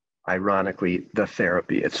 ironically, the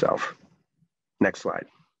therapy itself. Next slide.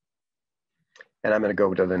 And I'm going to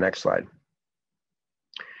go to the next slide.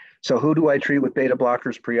 So who do I treat with beta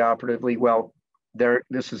blockers preoperatively? Well,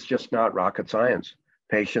 this is just not rocket science.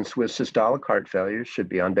 Patients with systolic heart failure should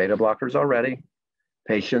be on beta blockers already.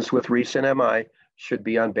 Patients with recent MI should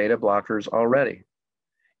be on beta blockers already.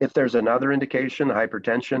 If there's another indication,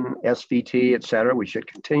 hypertension, SVT, et cetera, we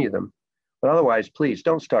should continue them. But otherwise, please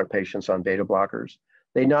don't start patients on beta blockers.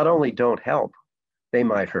 They not only don't help, they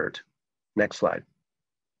might hurt. Next slide.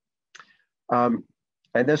 And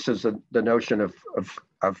this is the notion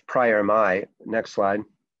of prior MI. Next slide.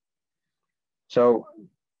 So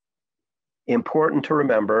important to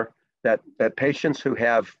remember that patients who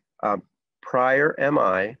have prior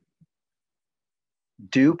MI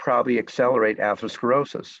do probably accelerate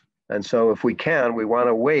atherosclerosis. And so if we can, we want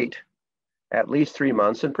to wait at least 3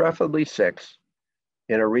 months and preferably 6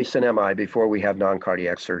 in a recent MI before we have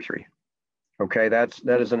non-cardiac surgery. Okay, that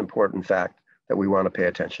is an important fact that we want to pay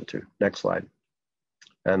attention to. Next slide.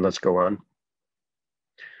 And let's go on.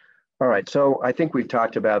 All right, so I think we've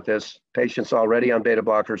talked about this. Patients already on beta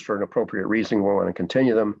blockers for an appropriate reason will want to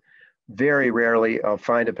continue them. Very rarely I'll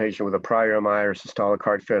find a patient with a prior MI or systolic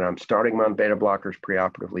heart failure. I'm starting them on beta blockers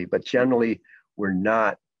preoperatively, but generally we're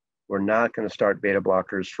not going to start beta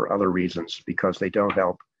blockers for other reasons because they don't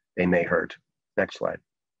help, they may hurt. Next slide.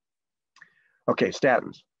 Okay,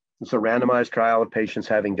 statins. It's a randomized trial of patients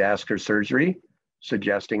having vascular surgery,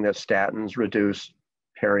 suggesting that statins reduce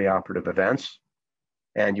perioperative events.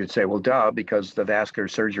 And you'd say, well, duh, because the vascular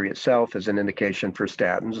surgery itself is an indication for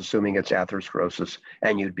statins, assuming it's atherosclerosis,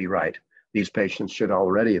 and you'd be right. These patients should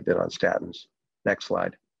already have been on statins. Next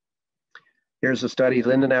slide. Here's a study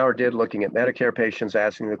Lindenauer did looking at Medicare patients,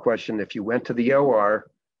 asking the question, if you went to the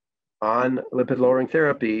OR on lipid-lowering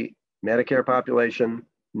therapy, Medicare population,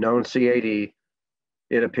 known CAD,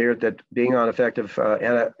 it appeared that being on effective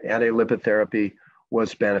anti-lipid therapy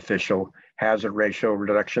was beneficial. Hazard ratio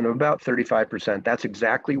reduction of about 35%. That's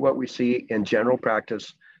exactly what we see in general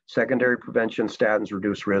practice. Secondary prevention statins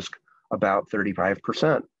reduce risk about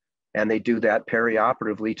 35%. And they do that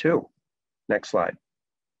perioperatively too. Next slide.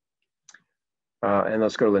 And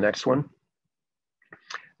let's go to the next one.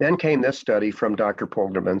 Then came this study from Dr.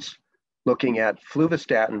 Polderman's looking at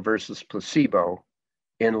fluvastatin versus placebo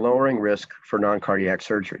in lowering risk for non-cardiac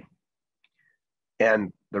surgery.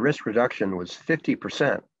 And the risk reduction was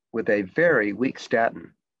 50% with a very weak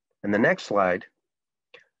statin. And the next slide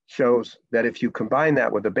shows that if you combine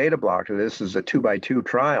that with a beta blocker, this is a 2x2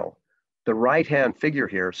 trial, the right-hand figure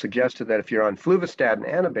here suggested that if you're on fluvastatin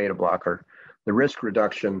and a beta blocker, the risk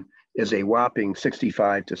reduction is a whopping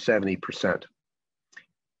 65 to 70%.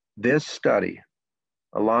 This study,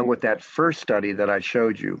 along with that first study that I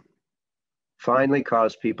showed you, finally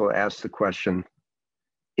caused people to ask the question,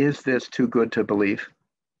 is this too good to believe?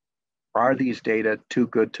 Are these data too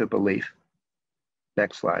good to believe?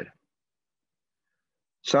 Next slide.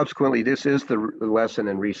 Subsequently, this is the lesson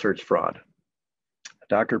in research fraud.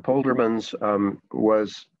 Dr. Polderman's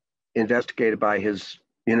was investigated by his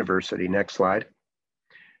university. Next slide.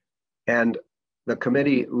 And the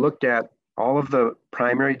committee looked at all of the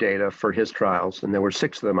primary data for his trials, and there were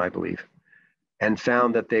 6 of them, I believe, and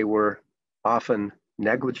found that they were often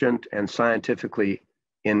negligent and scientifically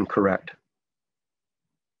incorrect.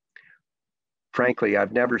 Frankly,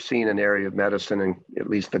 I've never seen an area of medicine, in at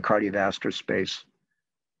least the cardiovascular space,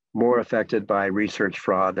 more affected by research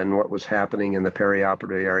fraud than what was happening in the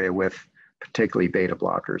perioperative area with particularly beta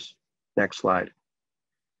blockers. Next slide.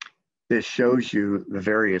 This shows you the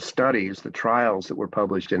various studies, the trials that were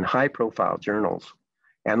published in high-profile journals.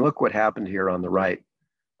 And look what happened here on the right.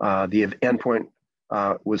 The endpoint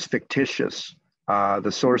was fictitious.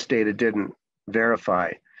 The source data didn't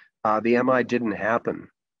verify. The MI didn't happen.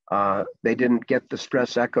 They didn't get the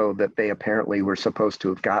stress echo that they apparently were supposed to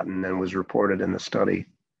have gotten and was reported in the study.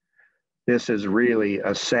 This is really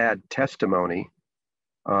a sad testimony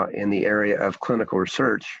in the area of clinical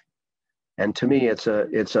research. And to me, it's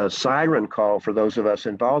a siren call for those of us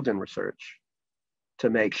involved in research to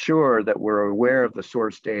make sure that we're aware of the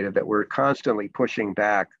source data, that we're constantly pushing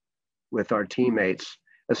back with our teammates,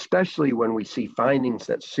 especially when we see findings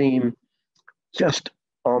that seem just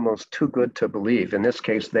almost too good to believe. In this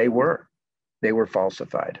case, they were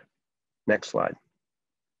falsified. Next slide.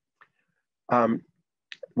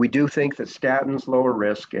 We do think that statins lower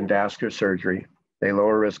risk in vascular surgery. They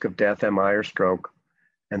lower risk of death, MI, or stroke.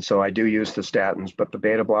 And so I do use the statins, but the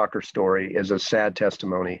beta blocker story is a sad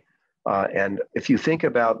testimony. And if you think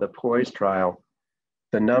about the POISE trial,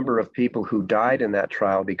 the number of people who died in that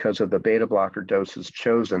trial because of the beta blocker doses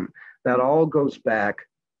chosen, that all goes back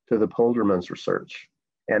to the Polderman's research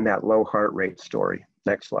and that low heart rate story.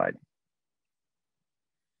 Next slide.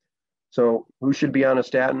 So who should be on a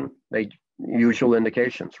statin? Usual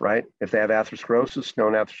indications, right? If they have atherosclerosis,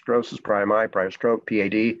 known atherosclerosis, prior MI, prior stroke,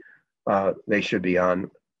 PAD, they should be on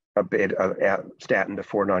a statin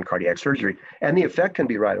before non-cardiac surgery. And the effect can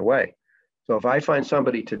be right away. So if I find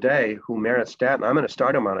somebody today who merits statin, I'm going to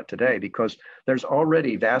start them on it today because there's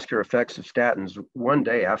already vascular effects of statins one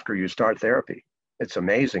day after you start therapy. It's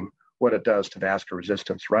amazing what it does to vascular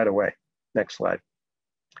resistance right away. Next slide.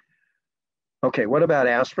 Okay, what about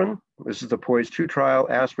aspirin? This is the POISE 2 trial,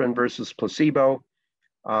 aspirin versus placebo.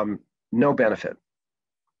 No benefit.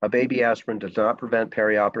 A baby aspirin does not prevent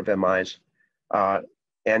perioperative MIs,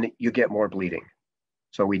 and you get more bleeding.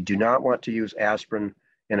 So we do not want to use aspirin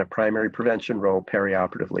in a primary prevention role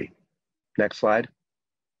perioperatively. Next slide.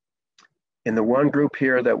 In the one group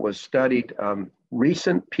here that was studied,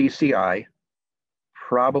 recent PCI,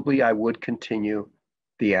 probably I would continue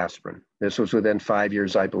the aspirin. This was within 5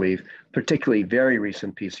 years, I believe, particularly very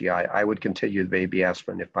recent PCI. I would continue the baby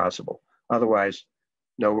aspirin if possible. Otherwise,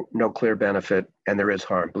 no clear benefit, and there is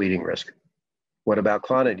harm, bleeding risk. What about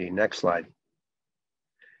clonidine? Next slide.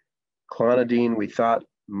 Clonidine, we thought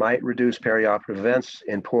might reduce perioperative events.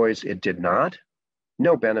 In POISE, it did not.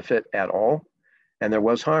 No benefit at all, and there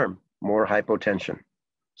was harm, more hypotension.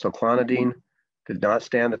 So clonidine did not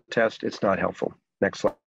stand the test. It's not helpful. Next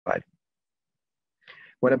slide.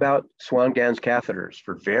 What about Swan-Ganz catheters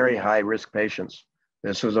for very high-risk patients?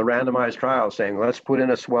 This was a randomized trial saying, let's put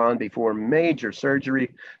in a Swan before major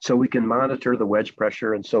surgery so we can monitor the wedge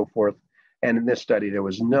pressure and so forth. And in this study, there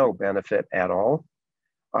was no benefit at all.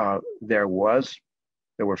 There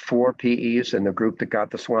were 4 PEs in the group that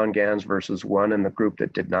got the Swan-Ganz versus 1 in the group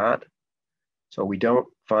that did not. So we don't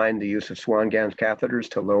find the use of Swan-Ganz catheters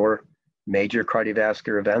to lower major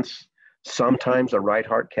cardiovascular events. Sometimes a right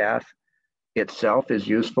heart cath itself is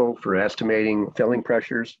useful for estimating filling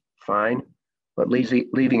pressures, fine. But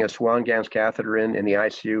leaving a Swan-Ganz catheter in the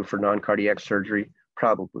ICU for non-cardiac surgery,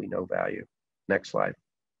 probably no value. Next slide.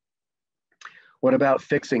 What about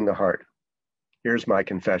fixing the heart? Here's my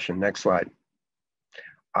confession. Next slide.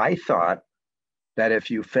 I thought that if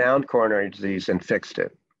you found coronary disease and fixed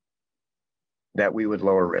it, that we would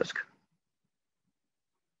lower risk.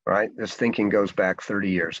 Right? This thinking goes back 30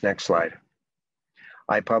 years. Next slide.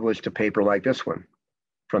 I published a paper like this one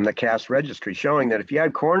from the CAS registry showing that if you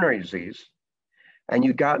had coronary disease and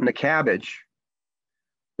you'd gotten a CABG,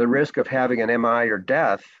 the risk of having an MI or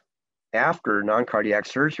death after non-cardiac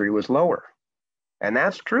surgery was lower. And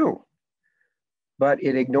that's true. But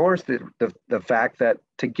it ignores the fact that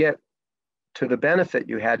to get to the benefit,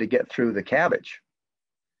 you had to get through the CABG.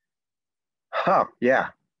 Oh, yeah.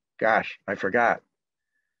 Gosh, I forgot.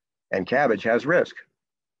 And CABG has risk.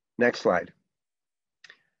 Next slide.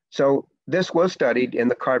 So this was studied in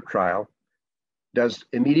the CARP trial. Does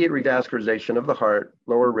immediate revascularization of the heart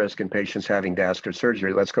lower risk in patients having vascular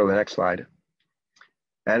surgery? Let's go to the next slide.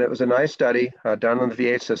 And it was a nice study done on the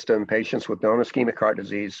VA system. Patients with known ischemic heart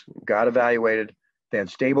disease got evaluated. They had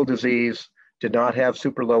stable disease, did not have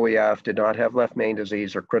super low EF, did not have left main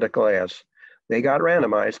disease or critical AS. They got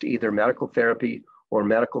randomized to either medical therapy or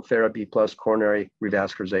medical therapy plus coronary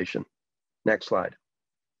revascularization. Next slide.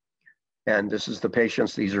 And this is the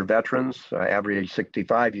patients. These are veterans, average age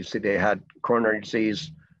 65. You see they had coronary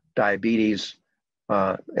disease, diabetes,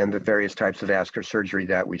 and the various types of vascular surgery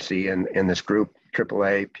that we see in this group,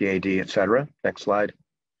 AAA, PAD, et cetera. Next slide.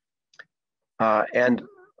 And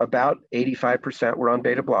about 85% were on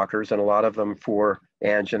beta blockers, and a lot of them for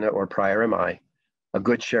angina or prior MI. A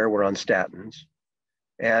good share were on statins.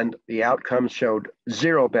 And the outcomes showed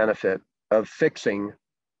zero benefit of fixing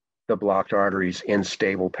the blocked arteries in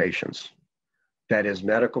stable patients. That is,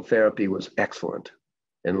 medical therapy was excellent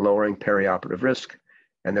in lowering perioperative risk,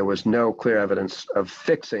 and there was no clear evidence of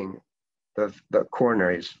fixing the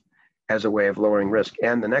coronaries as a way of lowering risk.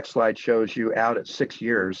 And the next slide shows you out at 6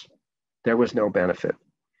 years, there was no benefit.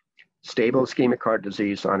 Stable ischemic heart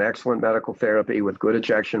disease on excellent medical therapy with good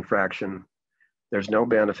ejection fraction. There's no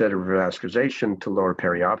benefit of revascularization to lower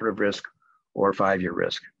perioperative risk or 5-year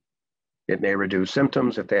risk. It may reduce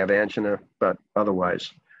symptoms if they have angina, but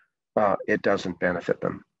otherwise, it doesn't benefit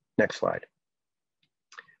them. Next slide.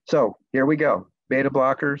 So here we go. Beta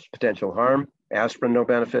blockers, potential harm. Aspirin, no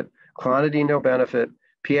benefit. Clonidine, no benefit.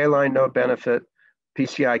 PA line, no benefit.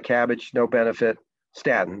 PCI CABG, no benefit.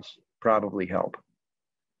 Statins probably help.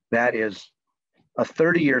 That is a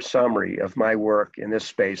 30-year summary of my work in this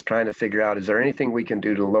space, trying to figure out, is there anything we can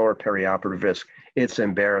do to lower perioperative risk? It's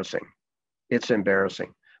embarrassing. It's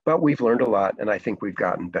embarrassing. But we've learned a lot, and I think we've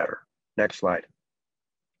gotten better. Next slide.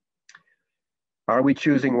 Are we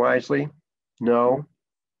choosing wisely? No.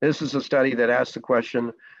 This is a study that asks the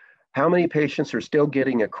question, how many patients are still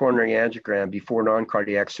getting a coronary angiogram before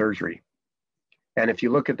non-cardiac surgery? And if you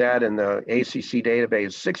look at that in the ACC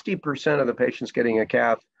database, 60% of the patients getting a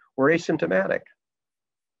cath were asymptomatic.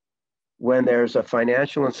 When there's a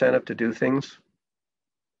financial incentive to do things,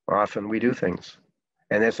 often we do things.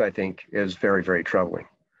 And this, I think, is very, very troubling.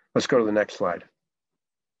 Let's go to the next slide.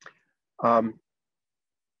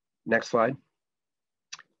 Next slide.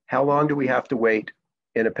 How long do we have to wait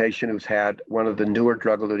in a patient who's had one of the newer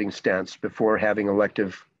drug-eluting stents before having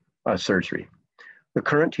elective surgery? The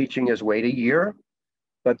current teaching is wait a year,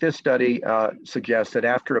 but this study suggests that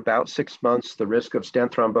after about 6 months, the risk of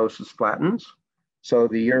stent thrombosis flattens. So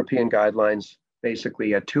the European guidelines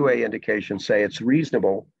basically a 2A indication say it's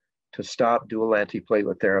reasonable to stop dual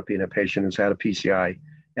antiplatelet therapy in a patient who's had a PCI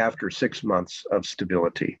after 6 months of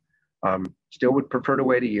stability. Still would prefer to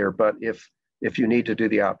wait a year, but if you need to do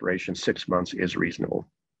the operation, 6 months is reasonable.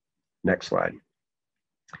 Next slide.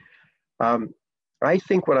 I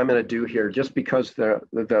think what I'm going to do here, just because the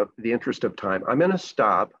interest of time, I'm going to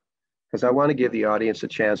stop because I want to give the audience a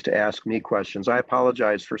chance to ask me questions. I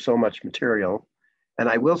apologize for so much material, and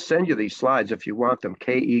I will send you these slides if you want them,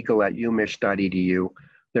 keagle@umich.edu.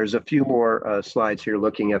 There's a few more slides here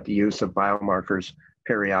looking at the use of biomarkers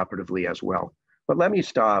perioperatively as well. But let me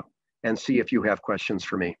stop and see if you have questions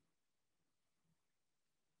for me.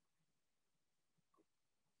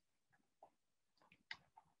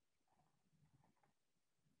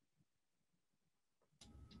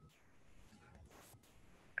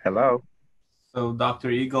 Hello. So Dr.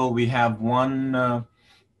 Eagle, we have one,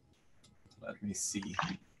 let me see,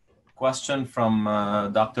 question from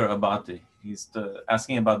Dr. Abate. He's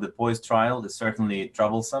asking about the POISE trial. It's certainly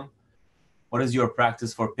troublesome. What is your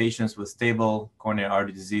practice for patients with stable coronary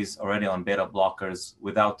artery disease already on beta blockers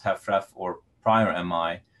without HFrEF or prior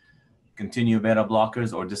MI? Continue beta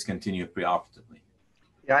blockers or discontinue preoperatively?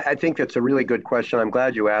 Yeah, I think that's a really good question. I'm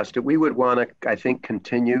glad you asked it. We would want to, I think,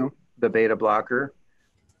 continue the beta blocker.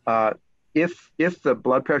 If the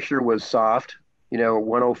blood pressure was soft,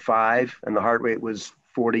 105, and the heart rate was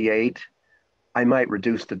 48, I might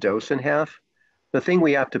reduce the dose in half. The thing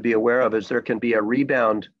we have to be aware of is there can be a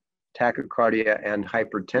rebound tachycardia and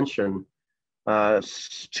hypertension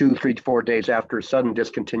 2, 3, 4 days after sudden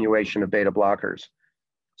discontinuation of beta blockers.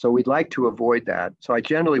 So we'd like to avoid that. So I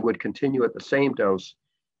generally would continue at the same dose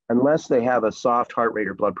unless they have a soft heart rate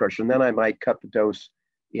or blood pressure, and then I might cut the dose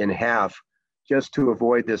in half just to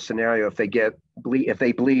avoid this scenario. If they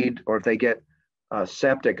bleed or if they get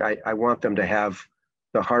septic, I want them to have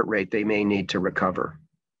the heart rate they may need to recover.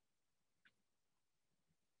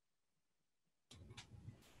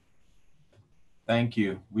 Thank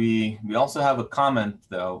you. We also have a comment,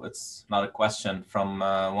 though it's not a question, from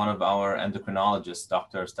one of our endocrinologists,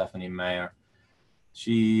 Dr. Stephanie Mayer.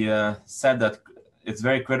 She said that it's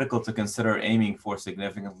very critical to consider aiming for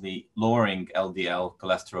significantly lowering LDL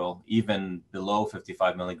cholesterol, even below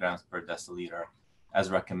 55 milligrams per deciliter,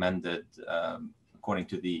 as recommended according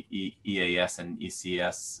to the EAS and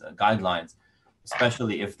ECS guidelines,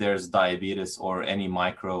 especially if there's diabetes or any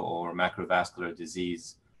micro or macrovascular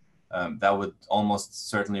disease. That would almost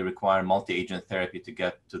certainly require multi-agent therapy to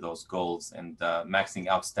get to those goals, and maxing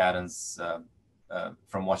out statins,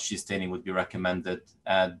 from what she's stating, would be recommended.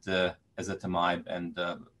 Add ezetimibe and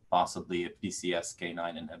possibly a PCSK9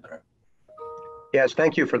 inhibitor. Yes,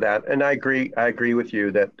 thank you for that. And I agree with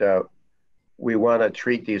you that we want to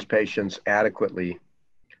treat these patients adequately.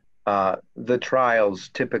 The trials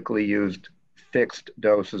typically used fixed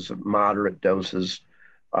doses of moderate doses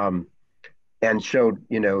and showed,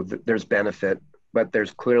 that there's benefit, but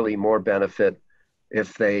there's clearly more benefit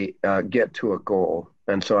if they get to a goal.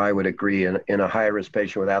 And so I would agree in a high-risk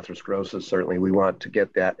patient with atherosclerosis, certainly we want to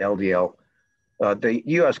get that LDL. The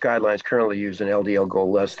US guidelines currently use an LDL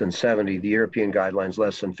goal less than 70, the European guidelines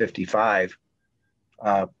less than 55.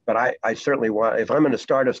 But I certainly want, if I'm going to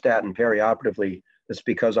start a statin perioperatively, it's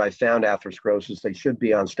because I found atherosclerosis. They should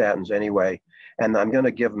be on statins anyway. And I'm going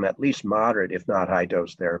to give them at least moderate, if not high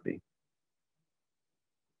dose therapy.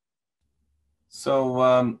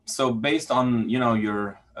 So, so based on,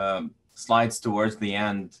 your slides towards the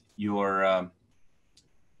end, your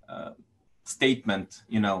statement,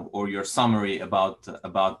 or your summary about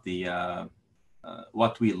the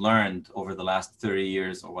what we learned over the last 30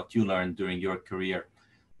 years, or what you learned during your career,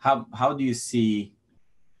 how do you see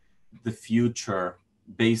the future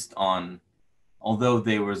based on, although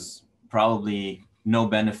there was probably no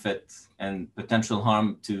benefit and potential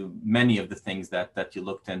harm to many of the things that you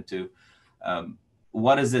looked into,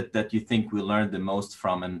 what is it that you think we learned the most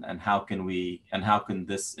from, and how can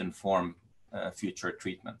this inform future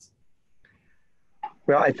treatments?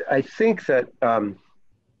 Well, I think that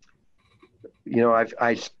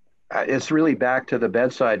it's really back to the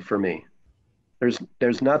bedside for me.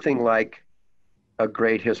 There's nothing like a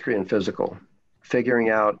great history and physical, figuring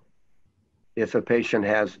out if a patient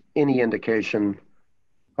has any indication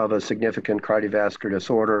of a significant cardiovascular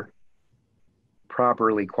disorder,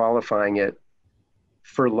 properly qualifying it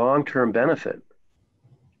for long-term benefit.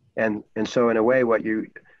 And so in a way,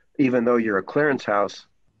 even though you're a clearinghouse,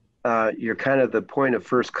 you're kind of the point of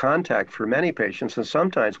first contact for many patients. And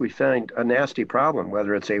sometimes we find a nasty problem,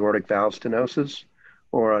 whether it's aortic valve stenosis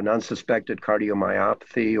or an unsuspected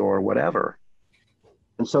cardiomyopathy or whatever.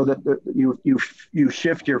 And so that you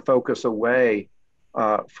shift your focus away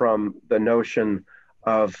from the notion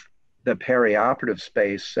of the perioperative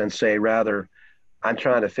space and say, rather, I'm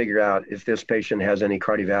trying to figure out if this patient has any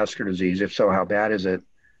cardiovascular disease. If so, how bad is it?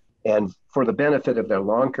 And for the benefit of their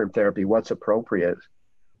long-term therapy, what's appropriate?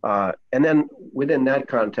 And then within that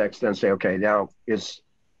context, then say, okay, now is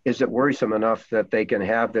it worrisome enough that they can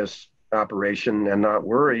have this operation and not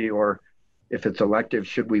worry? Or if it's elective,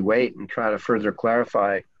 should we wait and try to further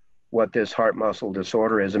clarify what this heart muscle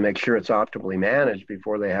disorder is and make sure it's optimally managed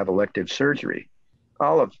before they have elective surgery?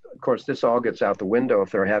 Of course, this all gets out the window if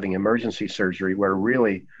they're having emergency surgery, where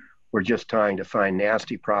really we're just trying to find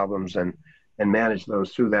nasty problems and manage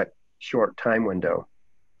those through that short time window.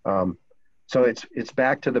 So it's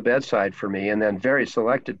back to the bedside for me, and then very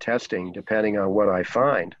selected testing depending on what I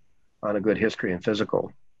find on a good history and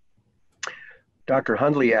physical. Dr.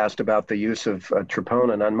 Hundley asked about the use of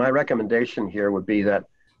troponin, and my recommendation here would be that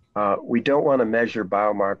we don't want to measure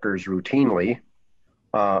biomarkers routinely.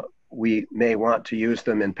 We may want to use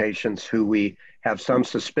them in patients who we have some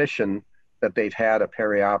suspicion that they've had a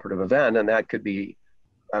perioperative event, and that could be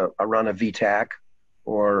a run of VTAC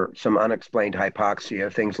or some unexplained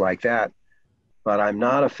hypoxia, things like that. But I'm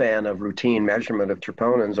not a fan of routine measurement of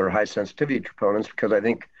troponins or high sensitivity troponins, because I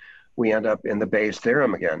think we end up in the Bayes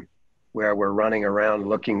theorem again, where we're running around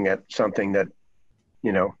looking at something that,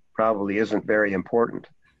 probably isn't very important.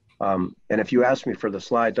 And if you ask me for the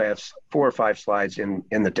slides, I have 4 or 5 slides in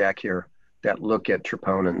the deck here that look at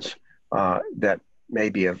troponins that may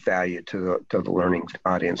be of value to the learning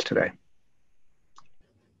audience today.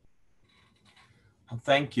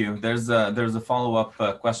 Thank you. There's a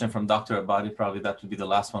follow-up question from Dr. Abadi. Probably that would be the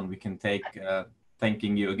last one we can take.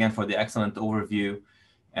 Thanking you again for the excellent overview.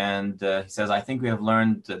 And he says, I think we have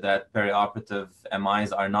learned that perioperative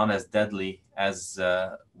MIs are not as deadly as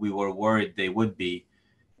we were worried they would be,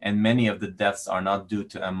 and many of the deaths are not due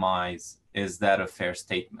to MIs. Is that a fair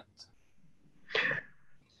statement?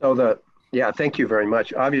 So thank you very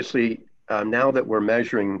much. Obviously, now that we're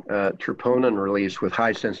measuring troponin release with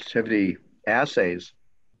high sensitivity assays,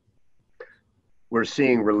 we're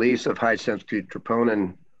seeing release of high sensitivity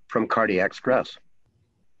troponin from cardiac stress.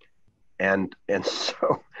 And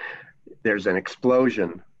so there's an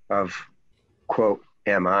explosion of, quote,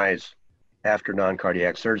 MIs after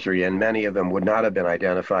non-cardiac surgery, and many of them would not have been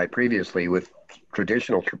identified previously with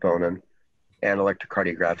traditional troponin and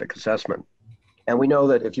electrocardiographic assessment. And we know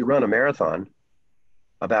that if you run a marathon,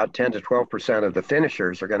 about 10 to 12% of the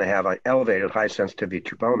finishers are going to have an elevated high sensitivity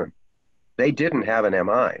troponin. They didn't have an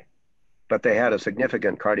MI, but they had a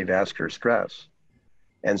significant cardiovascular stress.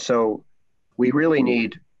 And so we really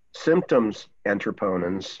need symptoms and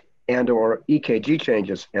troponins and or EKG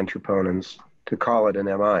changes and troponins to call it an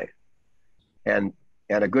MI. And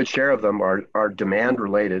a good share of them are demand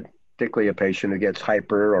related, particularly a patient who gets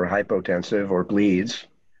hyper or hypotensive or bleeds.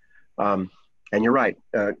 And you're right,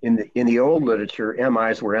 in the old literature,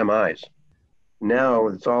 MIs were MIs. Now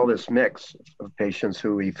it's all this mix of patients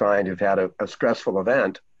who we find have had a stressful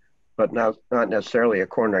event, but not necessarily a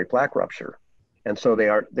coronary plaque rupture. And so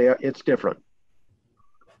it's different.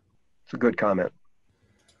 It's a good comment.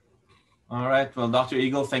 All right. Well, Dr.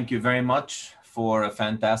 Eagle, thank you very much for a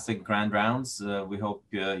fantastic grand rounds. We hope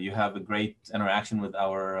you have a great interaction with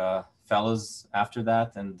our fellows after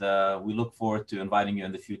that. And we look forward to inviting you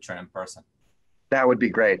in the future in person. That would be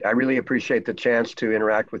great. I really appreciate the chance to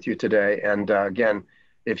interact with you today. And again,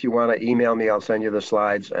 if you want to email me, I'll send you the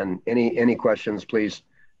slides. And any questions, please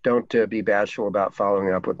don't be bashful about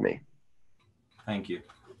following up with me. Thank you.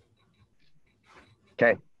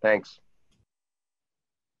 Okay, thanks.